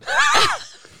nothing.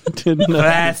 Did nothing.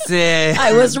 That's it.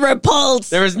 I was repulsed.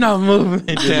 There was no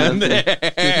movement down there.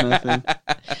 Did nothing.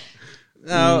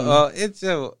 No,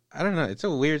 I don't know. It's a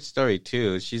weird story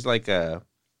too. She's like a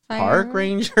park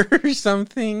ranger or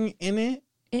something in it.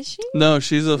 Is she? No,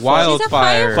 she's a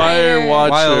wildfire watcher.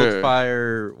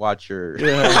 Wildfire watcher.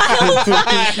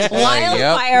 Yeah.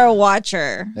 Wildfire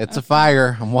watcher. It's a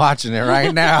fire. I'm watching it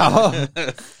right now.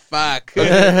 Fuck.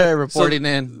 Reporting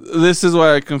in. This is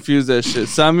why I confuse that shit.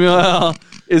 Samuel L.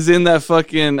 is in that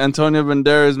fucking Antonio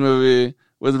Banderas movie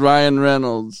with Ryan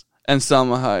Reynolds and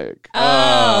Salma Hayek.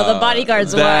 Oh, the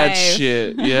bodyguard's that wife.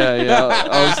 Shit. Yeah.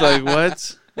 I was like,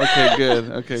 what? Okay,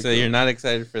 good. Okay. So cool. you're not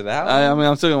excited for that one? I mean,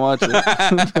 I'm still gonna watch it.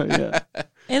 Yeah.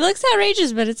 It looks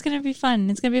outrageous, but it's gonna be fun.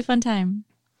 It's gonna be a fun time.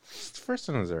 The first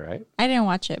one was alright. I didn't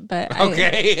watch it, but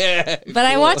okay. But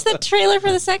I watched the trailer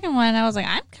for the second one. I was like,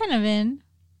 I'm kind of in.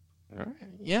 All right.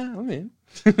 Yeah, I'm in.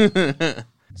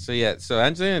 So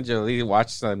Angelina Jolie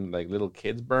watched some like little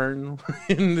kids burn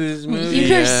in this movie.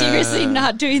 You're seriously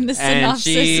not doing the synopsis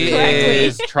and she correctly.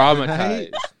 is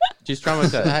traumatized. She's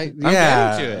traumatized.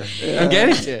 I'm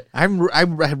getting to it. I'm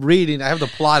reading. I have the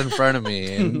plot in front of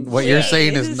me, and what you're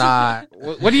saying is not.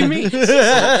 What do you mean? This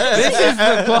is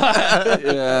the plot.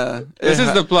 Yeah. This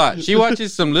is the plot. She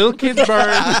watches some little kids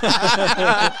burn.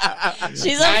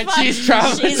 She's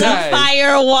traumatized. She's a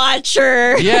fire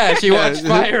watcher. Yeah, she watched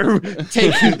fire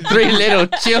taking 3 little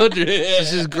children.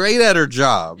 She's great at her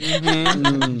job.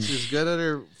 Mm-hmm. She's good at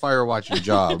her fire watching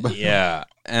job. Yeah,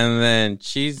 and then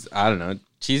she's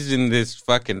in this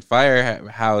fucking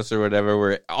firehouse or whatever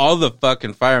where all the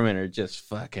fucking firemen are just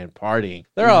fucking partying.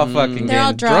 They're all fucking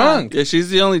getting drunk. Yeah,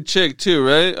 she's the only chick too,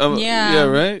 right? Yeah,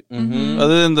 right? Mm-hmm.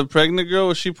 Other than the pregnant girl,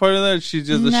 was she part of that? She's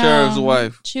just the sheriff's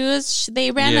wife. She was. They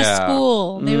ran a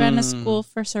school. They ran a school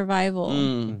for survival.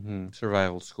 Mm-hmm.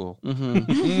 Survival school.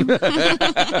 Mm-hmm.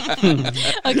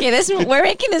 Okay, we're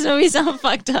making this movie sound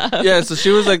fucked up. Yeah, so she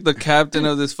was like the captain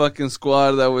of this fucking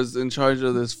squad that was in charge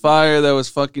of this fire that was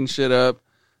fucking shit up.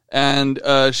 And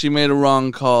she made a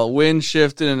wrong call. Wind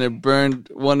shifted and it burned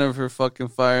one of her fucking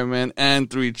firemen and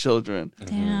 3 children.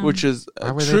 Damn. Which is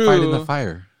Why were true. they fighting the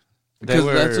fire? Because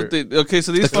that's what they... Okay,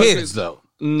 so these the kids, though.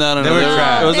 No. They were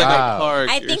trapped. It was like a park.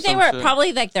 I think they were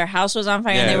probably like their house was on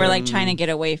fire and they were like trying to get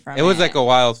away from it. It was like a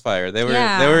wildfire. They were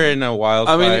in a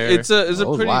wildfire. I mean, it's a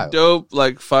pretty dope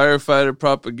like firefighter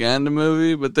propaganda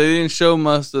movie, but they didn't show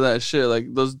most of that shit.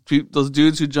 Like those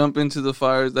dudes who jump into the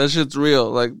fires, that shit's real.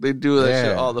 Like they do that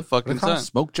shit all the fucking time.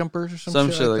 Smoke jumpers or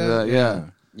some shit like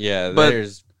that. Yeah, but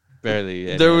there's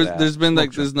barely there's been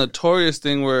like this notorious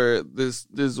thing where this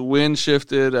wind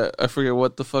shifted. I forget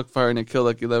what the fuck fire, and it killed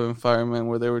like 11 firemen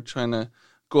where they were trying to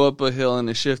go up a hill and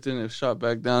it shifted and it shot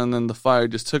back down, and then the fire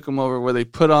just took them over where they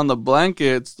put on the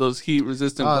blankets, those heat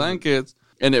resistant blankets,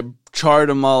 and it charred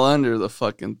them all under the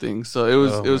fucking thing. So it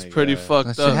was pretty fucked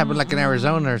up. That shit happened like in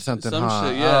Arizona or something. Some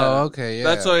shit, yeah. Oh, okay, yeah.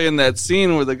 That's why in that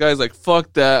scene where the guy's like,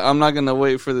 "Fuck that! I'm not gonna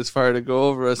wait for this fire to go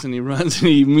over us," and he runs and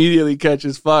he immediately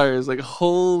catches fire. It's like,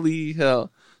 holy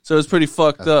hell! So it's pretty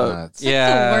fucked up. It's like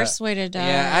the worst way to die.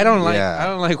 Yeah, I don't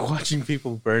like watching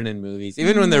people burn in movies,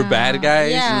 even when they're bad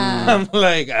guys. Yeah. I'm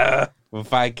like,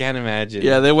 If I can't imagine.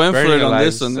 Yeah, they went for Burning it on alive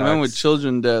this one. They went with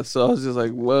children death. So I was just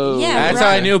like, whoa. Yeah, That's how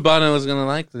I knew Bono was gonna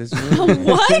like this movie.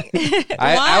 What?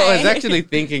 I was actually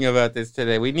thinking about this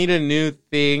today. We need a new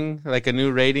thing, like a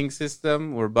new rating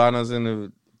system where Bono's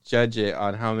gonna judge it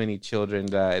on how many children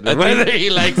died, like whether he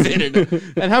likes it or not.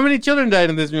 And how many children died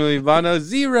in this movie? Bono,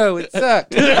 0. It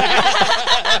sucked.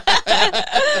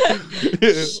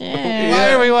 Shit.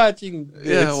 Why are we watching this?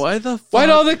 Yeah, why the fuck? Why'd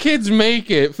all the kids make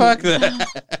it? Fuck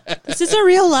that. This isn't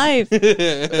real life. Let's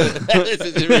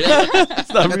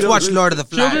watch Lord of the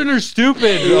Flies. Children are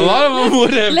stupid. A lot of them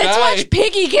would have Let's died. watch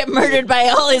Piggy get murdered by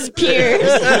all his peers.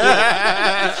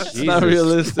 It's not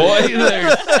realistic.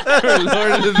 Spoilers for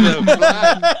Lord of the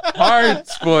Flies. Hard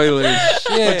spoilers.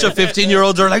 Shit. Bunch of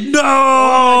 15-year-olds are like,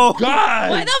 no!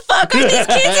 God. Why the fuck are these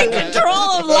kids in control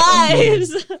of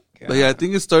lives? But yeah, I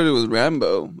think it started with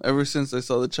Rambo. Ever since I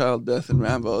saw the child death in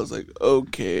Rambo, I was like,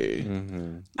 okay.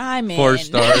 I'm in. 4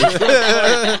 stars.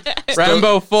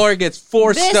 Rambo 4 gets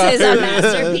 4 This stars. is a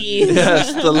masterpiece. Yeah,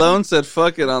 Stallone said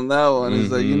fuck it on that one.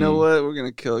 He's like, you know what? We're going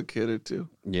to kill a kid or two.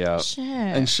 Yeah. Shit.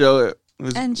 And show it. It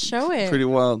was And show it. pretty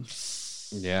wild.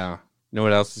 Yeah. You know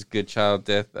what else is good child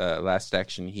death? Last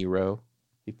Action Hero.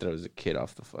 He throws a kid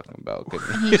off the fucking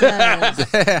balcony. He does.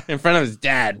 In front of his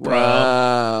dad, bro.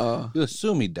 Wow. You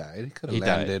assume he died. He could have He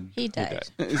died. landed. He died.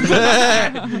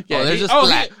 Yeah, there's a oh,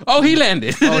 splat. he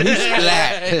landed. Oh, he's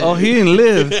flat. Oh, he didn't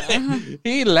live.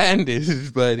 He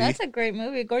landed, buddy. That's a great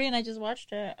movie. Gordy and I just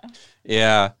watched it.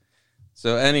 Yeah.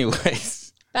 So,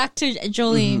 anyways, Back to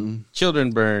Jolie.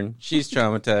 children burn. She's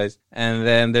traumatized. And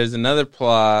then there's another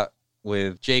plot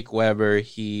with Jake Weber.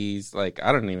 He's like,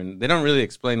 they don't really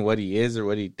explain what he is or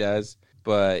what he does,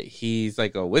 but he's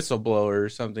like a whistleblower or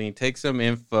something. He takes some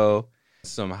info.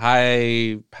 Some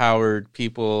high-powered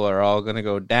people are all gonna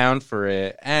go down for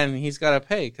it, and he's gotta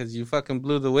pay because you fucking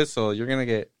blew the whistle. You're gonna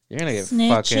get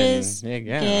Snitches fucking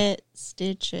get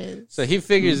stitches. So he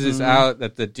figures this out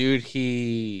that the dude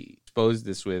he exposed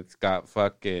this with got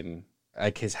fucking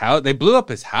like his house. They blew up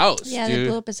his house. Yeah, dude. they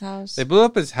blew up his house. They blew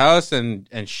up his house and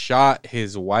shot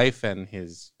his wife and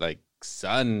his like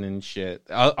son and shit.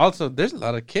 Also, there's a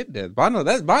lot of kid death.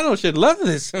 Bono should love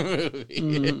this movie.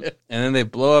 And then they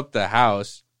blow up the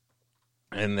house,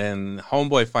 and then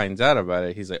homeboy finds out about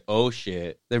it. He's like, "Oh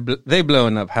shit, they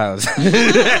blowing up houses.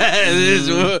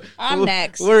 I'm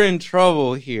next." We're in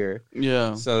trouble here."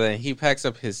 Yeah. So then he packs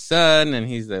up his son, and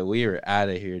he's like, "We are out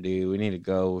of here, dude. We need to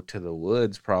go to the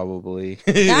woods, probably."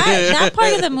 That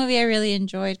part of the movie I really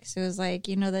enjoyed because it was like,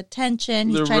 the tension.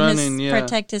 He's They're trying running, to yeah.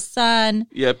 protect his son.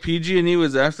 Yeah, PG&E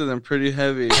was after them pretty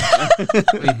heavy.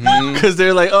 Because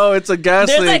they're like, oh, it's a gas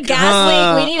There's leak. a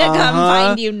gas leak. We need to come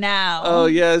find you now. Oh,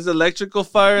 yeah, is electrical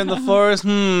fire in the forest?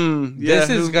 Yeah,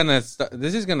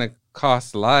 This is gonna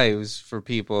cost lives for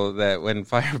people that when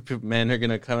firemen are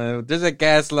gonna come in. There's a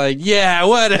gas like, yeah,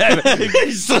 whatever.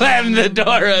 Slam the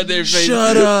door on their face.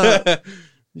 Shut up.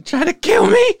 You trying to kill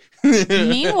me?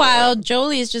 Meanwhile,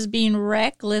 Jolie is just being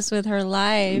reckless with her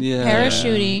life, Yeah.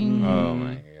 parachuting. Oh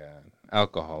my god,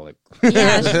 alcoholic.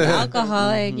 Yeah, she's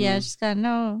alcoholic. Yeah, she's got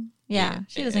no. Yeah,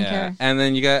 she doesn't care. And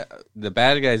then you got the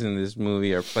bad guys in this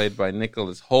movie are played by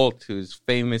Nicholas Hoult, who's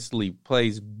famously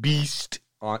plays Beast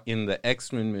in the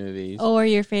X-Men movies. Or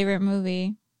your favorite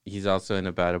movie? He's also in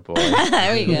About a Boy.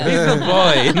 There we go. He's the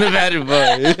boy in About a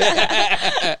Boy.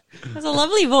 That's a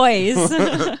lovely voice.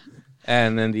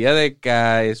 And then the other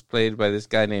guy is played by this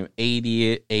guy named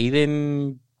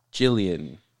Aiden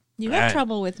Gillian. You have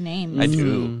trouble with names. I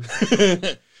do.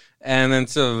 And then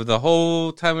so the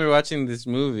whole time we were watching this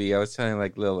movie, I was telling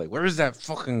like Lil, like, where is that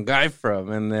fucking guy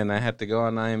from? And then I had to go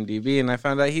on IMDb and I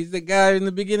found out he's the guy in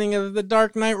the beginning of The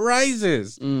Dark Knight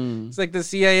Rises. It's like the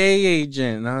CIA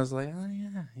agent. And I was like, oh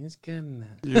yeah, he's good in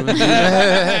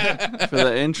that. For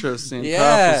the intro scene, Yeah.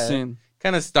 powerful scene.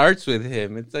 Kind of starts with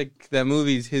him. It's like that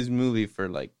movie's his movie for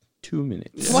like 2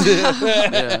 minutes. Wow.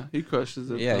 Yeah, he crushes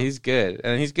it. Yeah, though. he's good.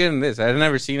 And he's good in this. I've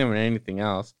never seen him in anything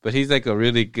else. But he's like a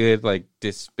really good, like,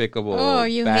 despicable Oh,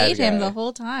 you bad hate him guy. the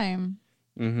whole time.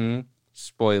 Mm-hmm.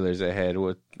 Spoilers ahead.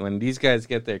 When these guys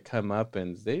get their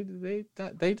comeuppance,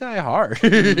 they die hard.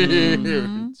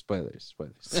 Spoilers.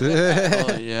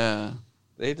 Oh, yeah.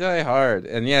 They die hard.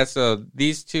 And yeah, so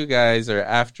these two guys are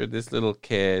after this little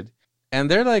kid. And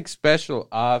they're like special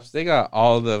ops. They got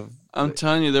all the... I'm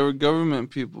telling you, they were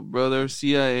government people, bro. They were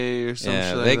CIA or some shit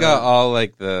Yeah, like they that. got all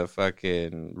like the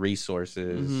fucking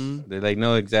resources. Mhm. They like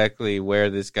know exactly where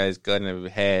this guy's gonna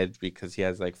head because he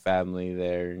has like family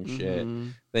there and shit. Mhm.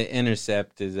 They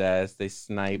intercept his ass. They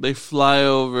snipe. They fly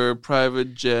over,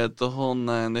 private jet, the whole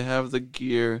nine. They have the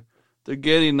gear. They're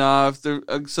getting off.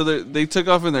 They took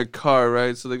off in their car,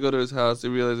 right? So they go to his house. They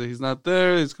realize that he's not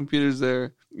there. His computer's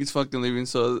there. He's fucking leaving.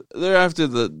 So they're after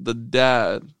the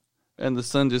dad, and the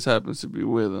son just happens to be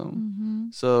with him.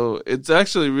 Mm-hmm. So it's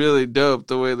actually really dope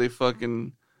the way they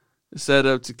fucking set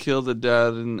up to kill the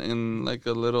dad in like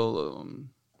a little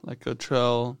like a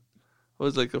trail. It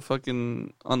was like a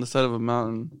fucking on the side of a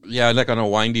mountain. Yeah, like on a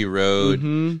windy road.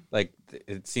 Mm-hmm. Like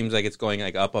it seems like it's going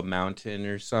like up a mountain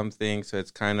or something. So it's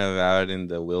kind of out in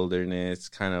the wilderness,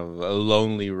 kind of a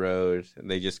lonely road. And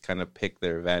they just kind of pick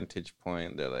their vantage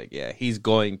point. They're like, yeah, he's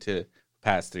going to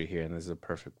pass through here, and this is a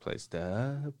perfect place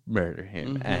to murder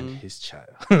him and his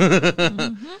child.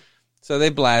 So they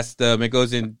blast them. It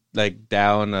goes in like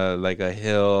down like a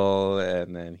hill,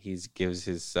 and then he gives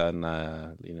his son,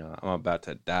 I'm about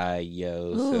to die,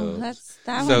 yo. Ooh,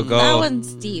 that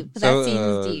one's deep. That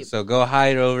seems deep. So go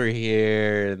hide over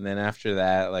here, and then after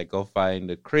that, like go find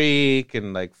a creek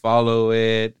and like follow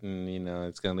it, and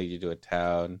it's gonna lead you to a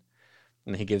town.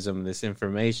 And he gives them this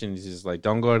information. He's just like,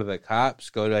 don't go to the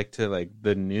cops. Go like to like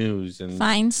the news and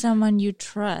find someone you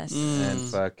trust and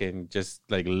fucking just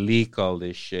like leak all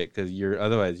this shit because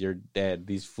otherwise you're dead.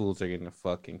 These fools are gonna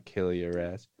fucking kill your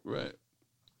ass. Right.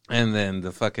 And then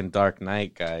the fucking Dark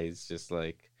Knight guy is just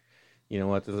like, you know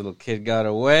what? The little kid got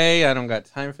away. I don't got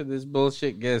time for this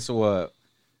bullshit. Guess what?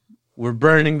 We're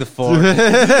burning the fort.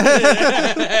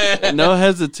 No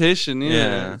hesitation.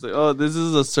 Yeah. It's like, oh, this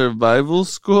is a survival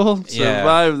school.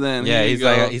 Survive then. Yeah. He's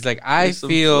like, I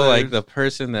feel like the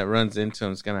person that runs into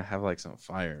him is gonna have like some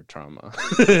fire trauma.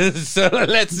 So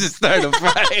let's just start a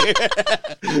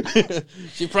fire.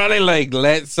 She probably like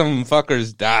let some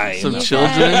fuckers die. Some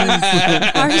children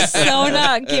are so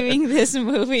not giving this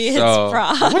movie its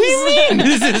props. What do you mean?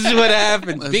 This is what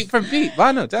happens. Beat for beat.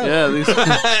 Vano, tell me. These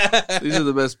are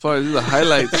the best parts. These are the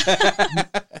highlights.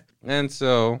 And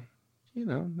so,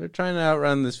 they're trying to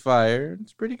outrun this fire.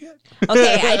 It's pretty good.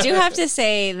 Okay, I do have to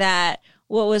say that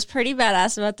what was pretty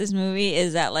badass about this movie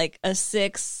is that like a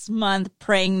 6-month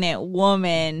pregnant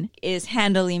woman is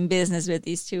handling business with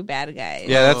these two bad guys.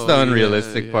 Yeah, that's the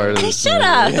unrealistic part of this. Shut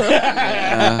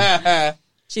up.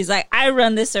 She's like, I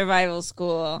run this survival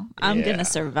school. I'm going to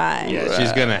survive. Yeah,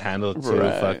 she's going to handle two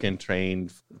fucking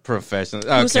trained professionals.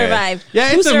 Okay. Who survived?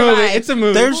 Yeah, it's a movie. It's a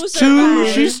movie. There's two.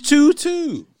 She's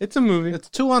 2-2. It's a movie. It's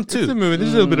 2-on-2. It's a movie.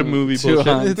 There's a little bit of movie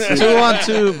bullshit. It's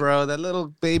 2-on-2, bro. That little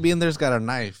baby in there's got a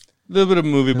knife. A little bit of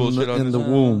movie bullshit in the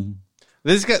womb.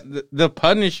 This guy, the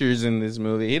Punisher's in this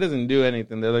movie. He doesn't do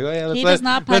anything. They're like, oh yeah,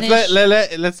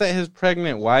 let's let his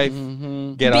pregnant wife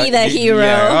get be the hero.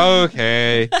 Yeah,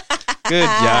 okay. Good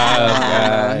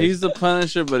job, he's the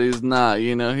Punisher, but he's not.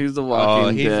 He's the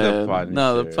Walking Dead. The Punisher.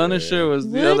 No, the Punisher was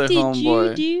the other homeboy.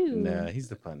 What did you do? No, he's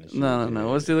the Punisher. No.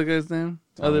 What's the other guy's name?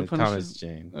 Other Punisher? Thomas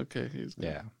Jane. Okay, he's good.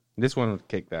 Yeah. This one would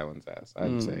kick that one's ass,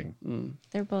 I'm saying.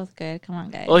 They're both good. Come on,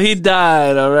 guys. Well, he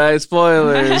died, all right?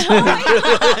 Spoilers. Oh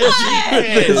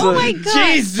my God.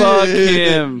 Jesus. Fuck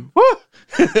him.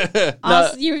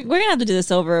 Also, we're going to have to do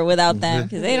this over without them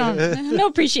because they don't have no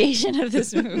appreciation of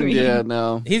this movie. Yeah,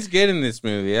 no. He's good in this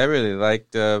movie. I really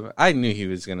liked I knew he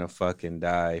was going to fucking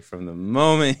die from the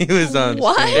moment he was on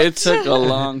screen. It took a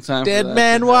long time. Dead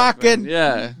man walking.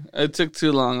 Yeah, it took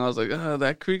too long. I was like, oh,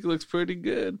 that creek looks pretty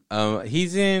good.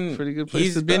 He's in pretty good place.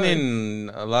 He's been in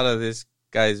a lot of this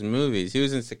guy's movies. He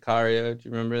was in Sicario. Do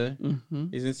you remember that? Mm-hmm.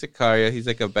 He's in Sicario. He's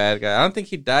like a bad guy. I don't think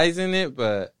he dies in it,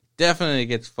 but definitely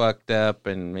gets fucked up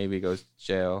and maybe goes to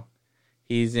jail.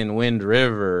 He's in Wind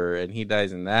River, and he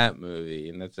dies in that movie,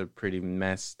 and that's a pretty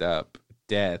messed up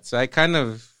death. So I kind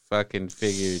of fucking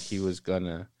figured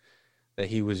that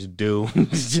he was doomed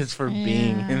just for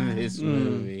being in this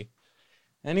movie.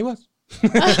 And he was.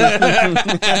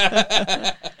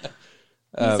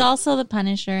 He's also the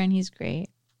Punisher, and he's great.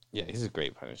 Yeah, he's a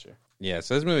great Punisher. Yeah,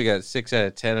 so this movie got 6 out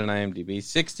of 10 on IMDb,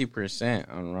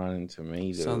 60% on Rotten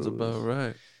Tomatoes. Sounds about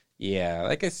right. Yeah,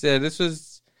 like I said, this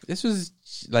was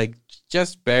like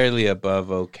just barely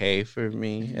above okay for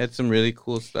me. It had some really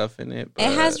cool stuff in it. But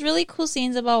it has really cool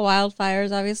scenes about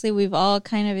wildfires. Obviously, we've all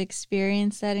kind of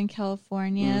experienced that in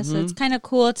California, so it's kind of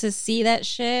cool to see that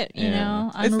shit,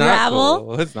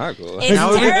 unravel. It's not cool.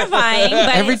 It's terrifying.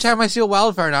 But every time I see a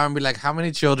wildfire now, I'm be like, how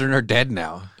many children are dead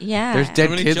now? Yeah, there's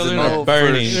dead kids in there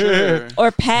burning, or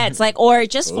pets, or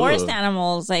just forest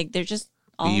animals. Like they're just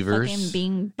all beavers fucking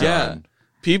being burned.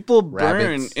 People burn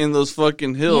rabbits. in those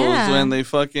fucking hills when they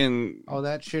fucking... Oh,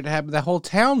 that shit happened. That whole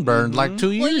town burned like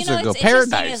 2 years ago. It's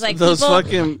Paradise. like those people,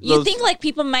 fucking... You think like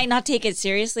people might not take it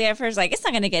seriously at first. Like, it's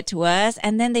not going to get to us.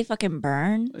 And then they fucking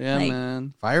burn. Yeah, like,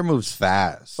 man. Fire moves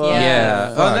fast.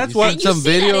 Yeah. Oh, that's what you some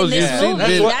see that in videos this you've seen.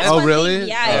 movie. That's Oh, one really? thing-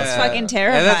 yeah, it's fucking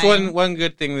terrifying. And that's one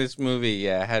good thing this movie,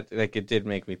 had like it did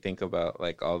make me think about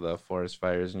like all the forest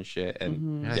fires and shit.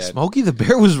 And Smokey the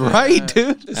Bear was right,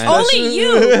 dude. Only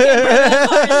you can burn the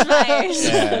forest fires.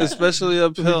 Especially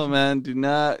uphill, man. Do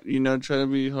not, try to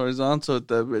be horizontal with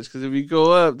that bitch. Because if you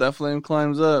go up, that flame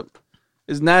climbs up.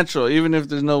 It's natural. Even if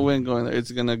there's no wind going there,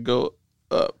 it's going to go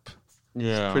up.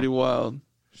 Yeah. It's pretty wild.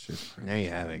 There you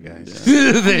have it, guys.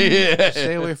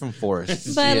 Stay away from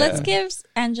forests. But let's give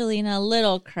Angelina a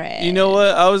little credit. You know what?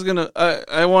 I was going to...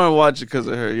 I want to watch it because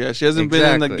of her. Yeah, she hasn't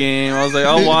been in the game. I was like,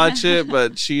 I'll watch it,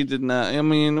 but she did not. I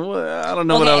mean, I don't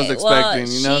know what I was expecting,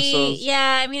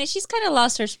 Yeah, I mean, she's kind of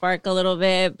lost her spark a little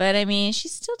bit, but I mean, she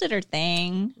still did her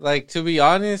thing. Like, to be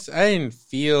honest, I didn't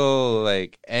feel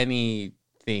like anything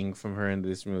from her in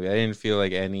this movie. I didn't feel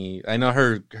like any... I know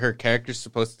her character's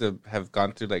supposed to have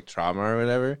gone through like trauma or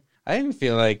whatever. I didn't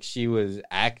feel like she was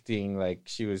acting like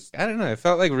she was... I don't know. It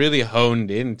felt like really honed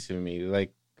into me.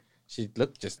 Like, she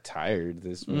looked just tired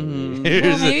this movie.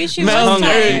 Well, maybe she was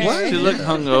tired. What? She looked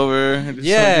hungover.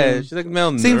 Yeah, she looked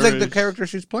malnourished. Seems like the character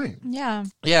she's playing. Yeah.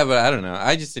 Yeah, but I don't know.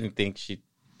 I just didn't think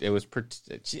it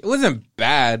wasn't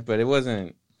bad, but it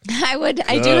wasn't...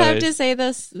 I do have to say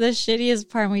this, the shittiest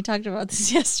part, and we talked about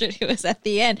this yesterday, was at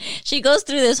the end. She goes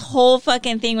through this whole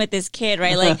fucking thing with this kid,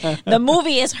 right? Like, the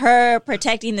movie is her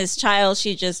protecting this child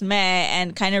she just met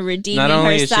and kind of redeeming herself. Not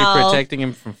only is she protecting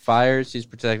him from fires, she's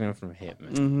protecting him from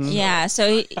hitmen. Mm-hmm. Yeah,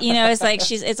 so, it's like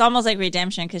it's almost like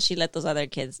redemption because she let those other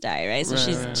kids die, right? So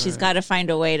she's got to find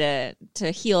a way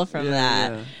to heal from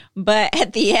that. Yeah. But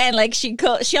at the end, like, she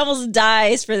almost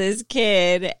dies for this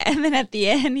kid. And then at the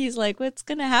end, he's like, what's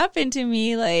going to happen to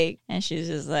me? Like, and she's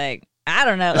just like, I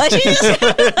don't know. Like,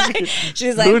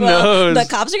 she's like, well, the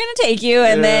cops are going to take you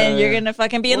and then you're going to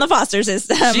fucking be in the foster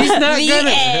system. She's not going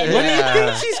to. What do you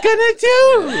think she's going to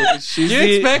do? Do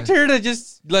you expect her to just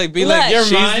like be like,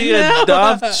 you're mine the now?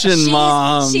 adoption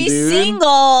mom, she's dude.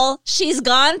 Single. She's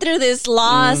gone through this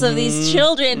loss of these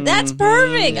children. That's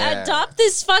perfect. Yeah. Adopt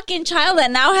this fucking child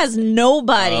that now has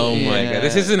nobody. Oh my god,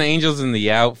 this isn't Angels in the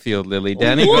Outfield, Lily.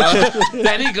 Danny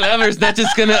Glover's not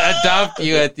just gonna adopt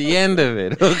you at the end of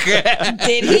it, okay?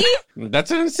 Did he?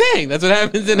 That's what I'm saying. That's what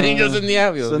happens in Angels in the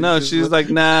Outfield. So no, she's like,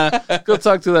 nah, go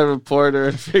talk to that reporter.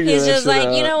 He's just like,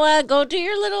 out. You know what? Go do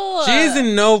your little. She's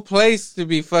in no place to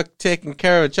be taking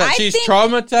care of a child. She's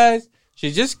traumatized.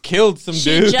 She just killed some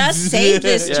dudes. She just saved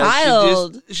this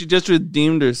child. She just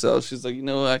redeemed herself. She's like, you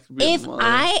know what? I could be if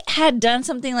I had done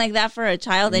something like that for a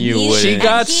child, and she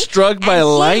got struck by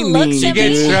lightning. She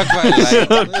gets struck by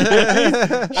lightning.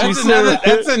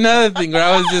 That's another thing where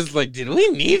I was just like, did we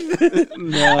need this?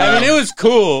 No. I mean, it was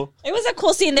cool. It was a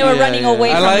cool scene. They were running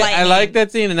away from lightning. I like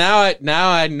that scene, and now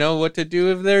I know what to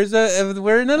do if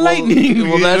we're in a lightning.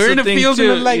 Well, that's we're in the a thing field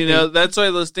too. of lightning. That's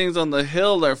why those things on the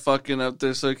hill are fucking up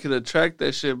there, so it could attract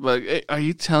that shit. But hey, are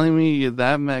you telling me you're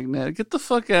that magnetic? Get the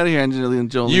fuck out of here, Angelina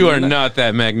Jolie. You are not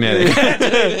that magnetic.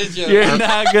 You're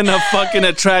not gonna fucking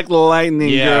attract lightning,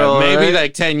 girl. Maybe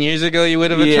like 10 years ago you would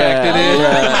have attracted it.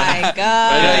 Oh my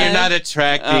god! But you're not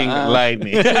attracting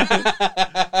lightning.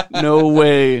 No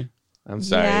way. I'm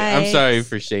sorry. Yikes. I'm sorry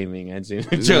for shaming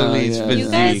Angelina Jolie's physique.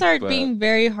 You guys are being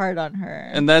very hard on her.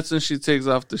 And that's when she takes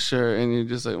off the shirt, and you're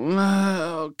just like,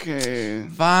 okay,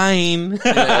 fine,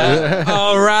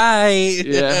 all right,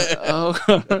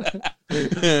 yeah,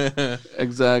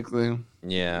 exactly,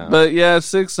 yeah. But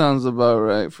 6 sounds about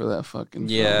right for that fucking.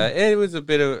 Yeah, film. it was a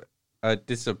bit of a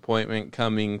disappointment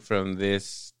coming from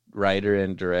this writer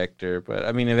and director, but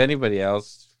I mean, if anybody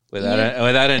else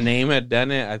without a name had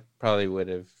done it, I probably would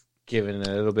have given it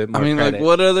a little bit more credit. Like,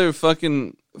 what other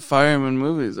fucking fireman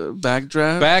movies?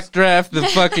 Backdraft? Backdraft, the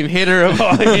fucking hitter of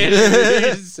all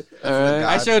hitters. All right.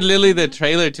 I showed Lily the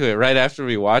trailer to it right after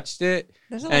we watched it.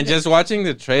 And just watching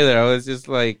the trailer, I was just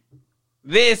like,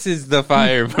 this is the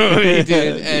fire movie,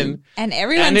 dude. And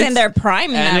everyone's in their prime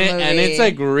in that movie. And it's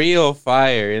like real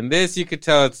fire. In this, you could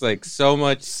tell it's like so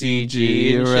much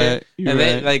CG and shit. You're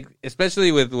then, like,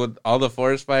 especially with all the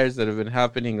forest fires that have been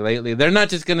happening lately, they're not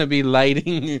just going to be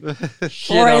lighting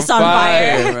shit on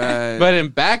fire. Right. But in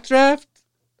Backdraft,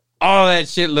 all that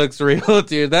shit looks real,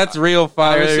 dude. That's real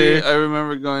fire. Honestly, I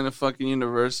remember going to fucking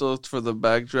Universal for the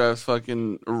Backdraft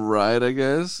fucking ride, I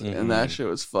guess, and that shit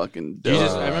was fucking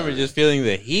dope. I remember just feeling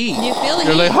the heat. You feel the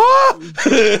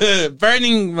You're like,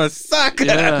 burning my sock.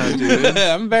 Yeah, dude.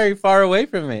 I'm very far away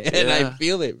from it, and I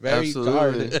feel it very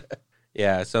hard.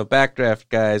 Yeah, so Backdraft,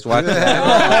 guys, watch that.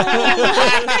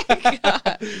 Oh my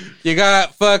God. You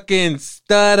got fucking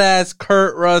stud ass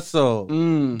Kurt Russell,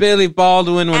 Billy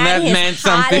Baldwin when At that his meant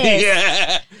something. hottest.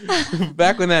 Yeah,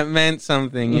 back when that meant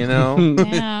something, you know.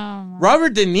 Damn.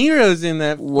 Robert De Niro's in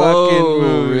that fucking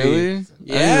movie. Really?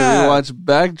 Yeah. I watch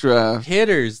Backdraft.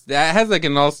 Hitters. That has like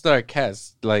an all-star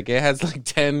cast. Like it has like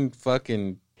 10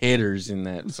 fucking hitters in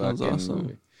that Sounds fucking awesome.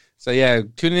 movie. So yeah,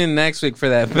 tune in next week for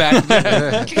that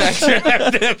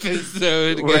Backdraft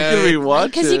episode. Where can we watch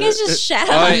it? Because you guys just shat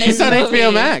Oh, on this it's on movie.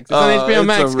 HBO Max. It's on HBO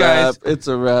Max, guys. It's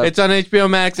a wrap. It's on HBO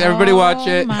Max. Everybody watch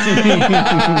it. My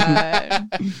God.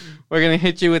 We're going to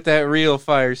hit you with that real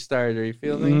fire starter. You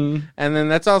feel me? Mhm. And then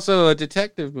that's also a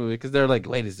detective movie because they're like,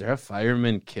 wait, is there a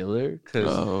fireman killer?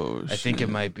 Because I think it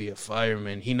might be a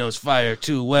fireman. He knows fire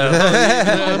too well.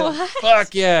 You know? What?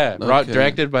 Fuck yeah. Okay.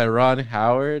 Directed by Ron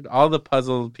Howard. All the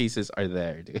puzzle pieces are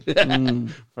there, dude.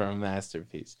 For a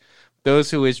masterpiece.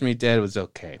 Those Who Wish Me Dead was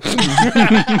okay.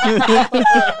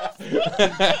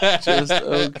 Just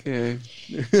okay.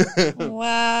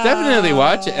 Wow. Definitely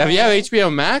watch it. Have you have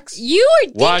HBO Max? You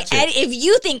were Watch if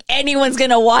you think anyone's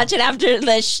gonna watch it after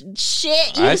the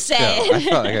shit you said. I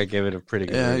felt like I gave it a pretty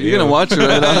good Yeah, review. you're gonna watch it,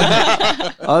 right?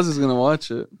 I was just gonna watch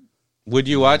it. Would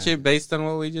you watch it based on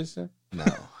what we just said? No.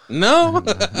 No?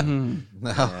 No.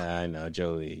 Yeah, I know,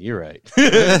 Jolie. You're right.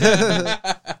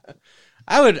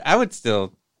 I would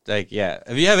still like, yeah.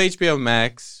 If you have HBO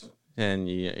Max and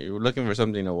you're looking for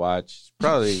something to watch,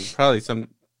 it's probably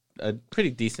a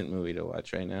pretty decent movie to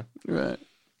watch right now. Right.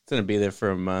 It's gonna be there for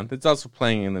a month. It's also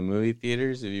playing in the movie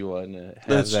theaters if you want to have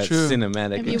That's that true.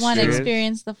 cinematic. If you want to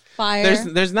experience the fire.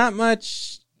 There's not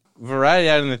much variety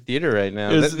out in the theater right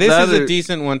now. Is This that is a or-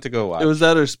 decent one to go watch. It was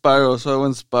that or Spiral, so I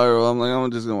went Spiral. I'm like,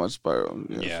 I'm just gonna watch Spiral.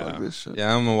 Fuck this shit.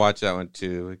 Yeah, I'm gonna watch that one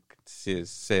too.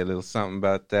 Say a little something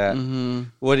about that. Mm-hmm.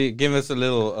 What do you give us a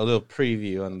little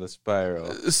preview on the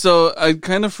Spiral? So I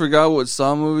kind of forgot what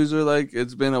Saw movies were like.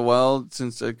 It's been a while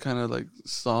since I kind of like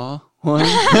saw one,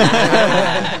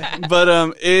 but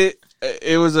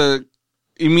it was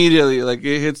immediately like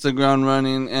it hits the ground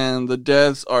running, and the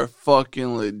deaths are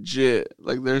fucking legit.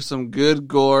 Like there's some good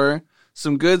gore,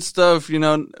 some good stuff. You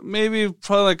know, maybe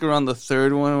probably like around the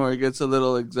third one where it gets a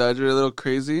little exaggerated, a little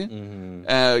crazy. Mm-hmm.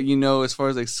 You know, as far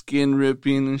as like skin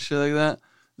ripping and shit like that.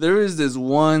 There is this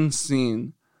one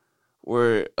scene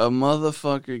where a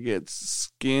motherfucker gets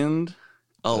skinned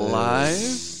alive.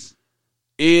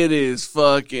 It is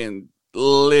fucking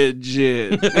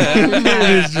legit.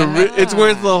 It's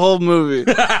worth the whole movie.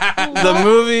 The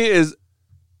movie is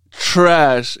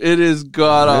trash. It is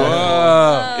god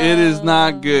awful. It is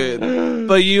not good.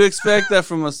 But you expect that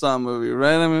from a Saw movie,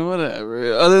 right? I mean,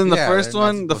 whatever. Other than the first they're not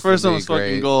one, the supposed first to one be was fucking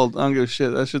great. gold. I don't give a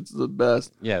shit. That shit's the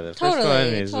best. Yeah, the first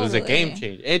Totally, one was a game totally.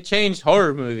 changer. It changed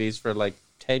horror movies for like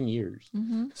 10 years.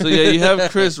 So yeah, you have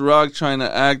Chris Rock trying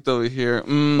to act over here.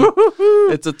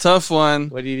 It's a tough one.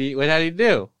 What did he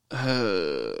do?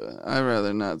 I'd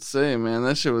rather not say, man.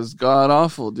 That shit was god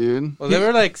awful, dude. Well, they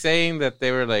were like saying that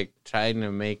they were like trying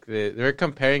to make they were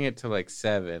comparing it to like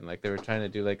Seven. Like they were trying to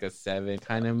do like a Seven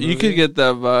kind of movie. You could get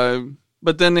that vibe,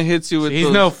 but then it hits you with He's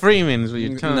those... no Freeman, is what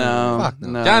you're telling me. No, Fuck no.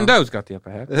 no. John Doe's got the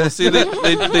upper hand. Well, see, they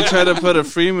try to put a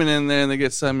Freeman in there and they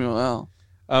get Samuel L.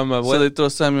 So they throw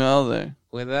Samuel L. there.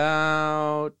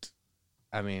 Without,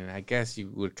 I mean, I guess you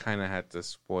would kind of have to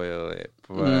spoil it,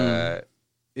 but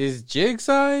is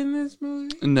Jigsaw in this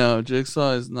movie? No,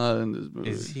 Jigsaw is not in this movie.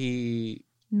 Is he?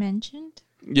 Mentioned?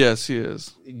 Yes, he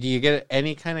is. Do you get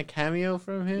any kind of cameo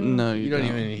from him? No, you don't.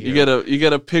 even hear. You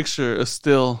get a picture, a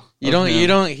still. You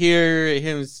don't hear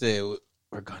him say,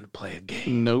 "We're gonna play a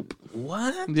game." Nope.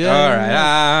 What? Yeah.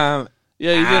 All right.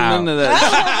 Yeah, you get none of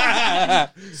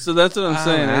that. So that's what I'm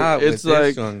saying. It's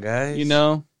like, one, guys. you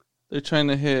know, they're trying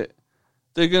to hit.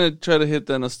 They're gonna try to hit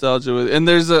that nostalgia with. And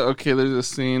there's a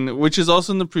scene which is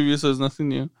also in the preview, so it's nothing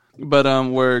new. But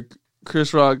where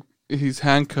Chris Rock, he's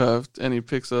handcuffed and he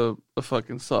picks up a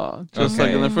fucking saw, just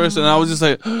like in the first. And I was just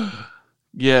like,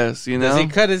 yes, you know. Does he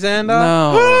cut his hand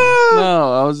off?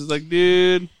 No. I was just like,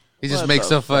 dude. He just What makes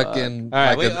the a fucking All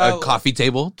right, like a coffee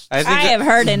table. I I have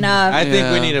heard enough. I think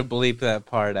we Yeah. need to bleep that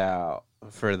part out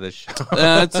for the show.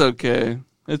 It's okay.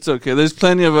 It's okay. There's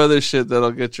plenty of other shit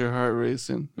that'll get your heart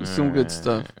racing. There's some good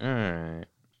stuff. All right.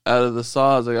 Out of the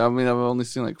saws, like, I mean, I've only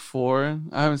seen like 4.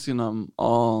 I haven't seen them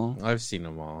all. I've seen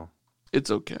them all.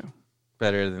 It's okay.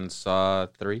 Better than Saw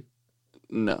 3?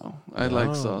 No, I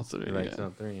like Saw 3. You like yeah. Saw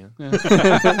 3,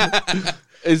 yeah.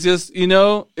 It's just, you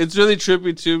know, it's really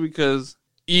trippy too because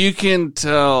You can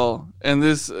tell, and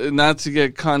this, not to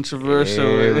get controversial.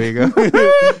 Here we go.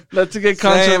 Not to get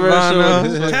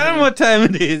controversial. Tell them what time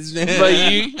it is, man.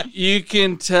 But you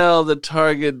can tell the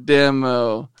target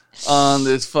demo on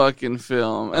this fucking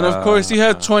film. And of course, you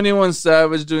have 21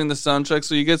 Savage doing the soundtrack,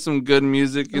 so you get some good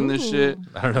music in this shit.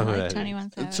 I don't know who like that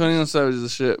 21 Savage. 21 Savage is the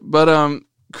shit. But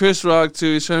Chris Rock,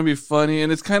 too, he's trying to be funny,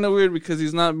 and it's kind of weird because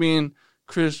he's not being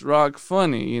Chris Rock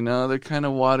funny, you know? They're kind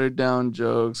of watered down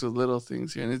jokes with little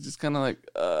things here, and it's just kind of like,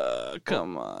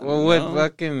 come on. Well, what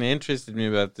fucking interested me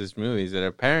about this movie is that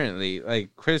apparently, like,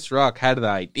 Chris Rock had the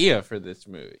idea for this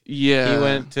movie. Yeah.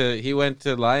 He went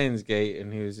to Lionsgate,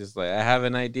 and he was just like, I have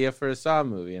an idea for a Saw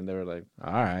movie. And they were like,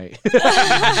 all right.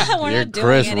 You're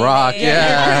Chris Rock.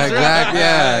 Yeah, exactly.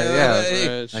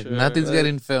 Yeah. Right, Like, sure. nothing's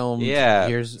getting filmed. Yeah.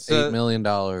 Here's So- $8 million.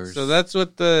 So that's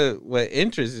what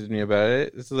interested me about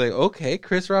it. It's like, okay,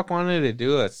 Chris Rock wanted to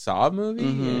do a Saw movie,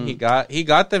 and he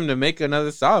got them to make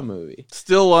another Saw movie.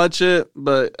 Still watch it,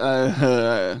 but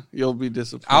you'll be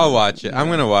disappointed. I'll watch it. I'm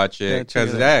gonna watch it check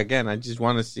because it out. again, I just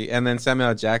want to see. And then Samuel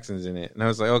L. Jackson's in it, and I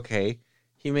was like, okay,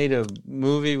 he made a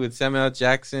movie with Samuel L.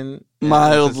 Jackson,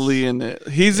 mildly in it.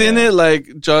 He's in it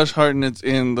like Josh Hartnett's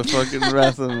in the fucking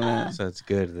Wrath of Man. so it's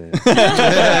good then.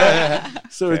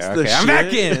 So it's the Okay, shit. I'm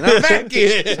back in. I'm back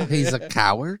in. He's a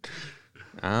coward.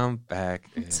 I'm back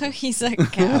in. So he's a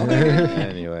coward.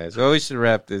 Anyways, well, we should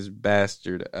wrap this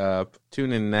bastard up.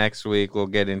 Tune in next week. We'll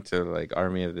get into like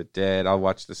Army of the Dead. I'll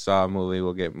watch the Saw movie.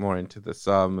 We'll get more into the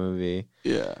Saw movie.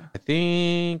 Yeah. I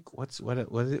think what's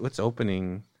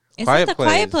opening? Is it the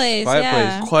Quiet Place?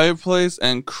 Yeah. Quiet Place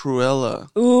and Cruella.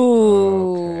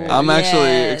 Ooh. Okay. I'm actually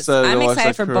Yes. excited to I'm watch excited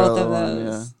that for both of Cruella one,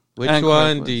 those. yeah. Which And one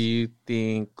Quiet do Place. you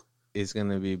think is going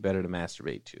to be better to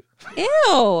masturbate to?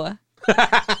 Ew.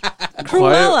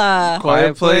 Cruella.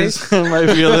 Quiet Place might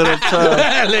be a little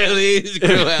tough. Lily,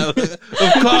 Cruella.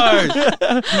 Of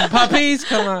course. Puppies,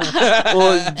 come on.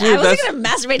 Well, I dude, wasn't going to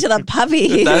masturbate to the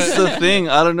puppy. that's the thing.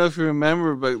 I don't know if you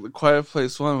remember, but the Quiet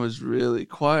Place 1 was really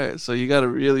quiet, so you got to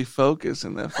really focus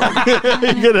in that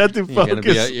fucking. You're gonna have to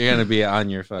focus. You're gonna be on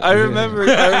your fucking. I remember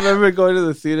going to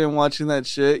the theater and watching that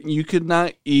shit. You could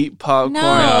not eat popcorn,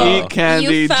 No. eat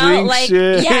candy, You felt drink like,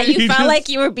 shit. yeah, you felt just- like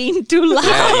you were being too loud.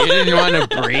 Yeah, you didn't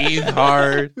want to breathe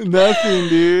hard. nothing,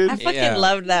 dude. I fucking Yeah.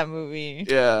 loved that movie.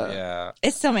 Yeah. Yeah,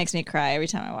 It still makes me cry every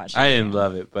time I watch it. I didn't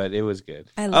love it, but it was good.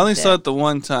 I only saw it the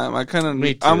one time.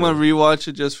 Me too. I'm gonna rewatch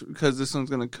it just because this one's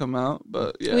gonna come out.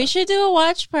 But yeah, We should do a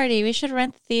watch party. We should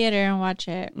rent the theater and watch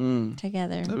it Mm.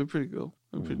 together. That'd be pretty cool.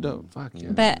 That'd be pretty dope. Fuck yeah.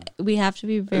 But we have to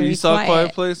be very You saw quiet.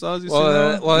 Quiet Place, Ozzy?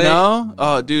 Well, no.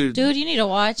 Oh, dude. Dude, you need to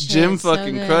watch it. Jim It's so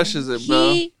fucking good. crushes it,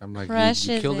 bro. He I'm like, crushes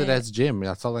you killed it it. as Jim.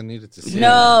 That's all I needed to see.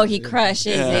 No, he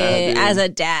crushes Yeah, it dude. as a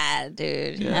dad,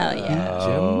 dude. Hell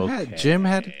yeah. Jim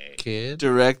had a kid.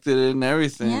 Directed it and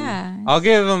everything. Yeah. I'll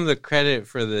give him the credit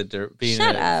for the being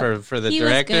Shut up. for the He was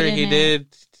director. good in He it. did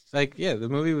like the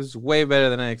movie was way better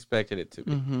than I expected it to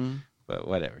be. Mm-hmm. But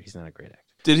whatever, he's not a great actor.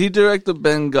 Did he direct the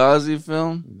Benghazi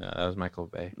film? No, that was Michael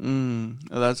Bay.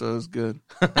 Oh, that's what was good.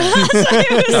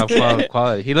 Top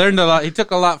quality. He learned a lot. He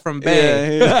took a lot from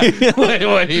Bay Yeah.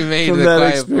 when he made From the that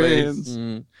Quiet experience. Place.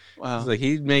 Mm. Wow. It's like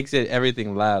he makes it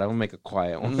everything loud. I'm gonna make a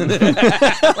quiet one.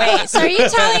 Wait, so are you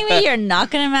telling me you're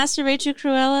not going to masturbate to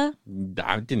Cruella?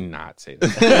 I did not say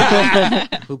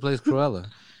that. Who plays Cruella?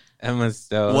 Emma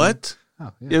Stone. What?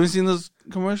 Oh, You yeah. haven't seen those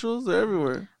commercials? They're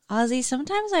everywhere. Ozzy,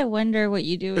 sometimes I wonder what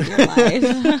you do with your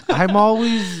life. I'm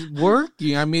always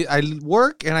working. I mean, I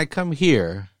work and I come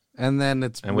here, and then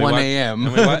it's And we 1 watch- a.m.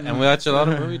 And we watch a lot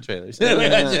of movie trailers.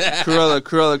 Yeah.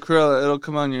 Cruella. It'll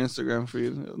come on your Instagram for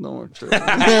you. No more trailer.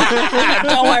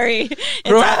 Don't worry.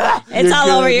 It's all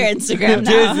over your Instagram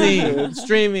now. Disney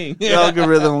streaming. The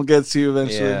algorithm will get to you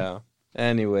eventually. Yeah.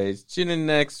 Anyways, tune in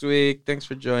next week. Thanks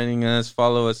for joining us.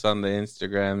 Follow us on the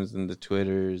Instagrams and the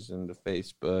Twitters and the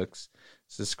Facebooks.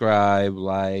 Subscribe,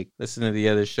 like, listen to the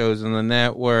other shows on the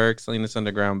network. Salinas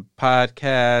Underground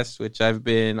Podcast, which I've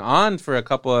been on for a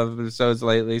couple of episodes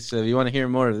lately. So if you want to hear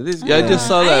more of this, Yeah, I guy, just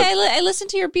saw that. I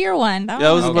listened to your beer one. That Yeah,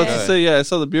 I one was about Okay. to say, I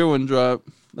saw the beer one drop.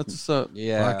 That's what's up.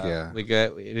 yeah, Fuck yeah. we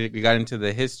got into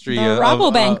the history the of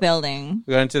Rabobank building.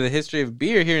 we got into the history of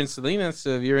beer here in Salinas.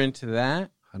 So if you're into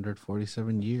that,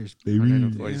 147 years, baby.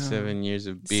 147 years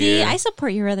of beer. See, I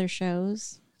support your other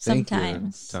shows Thank you.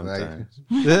 sometimes sometimes.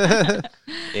 when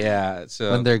Yeah,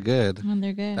 so they're good. when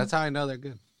they're good. That's how I know they're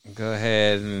good. go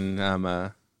ahead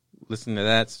and listen to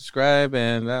that, subscribe,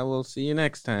 and we'll see you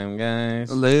next time,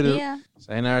 guys. Later. Yeah.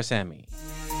 Sayonara, Sammy.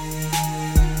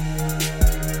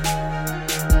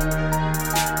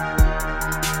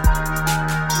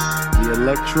 The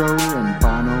Electro and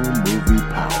Bono Movie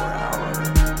Power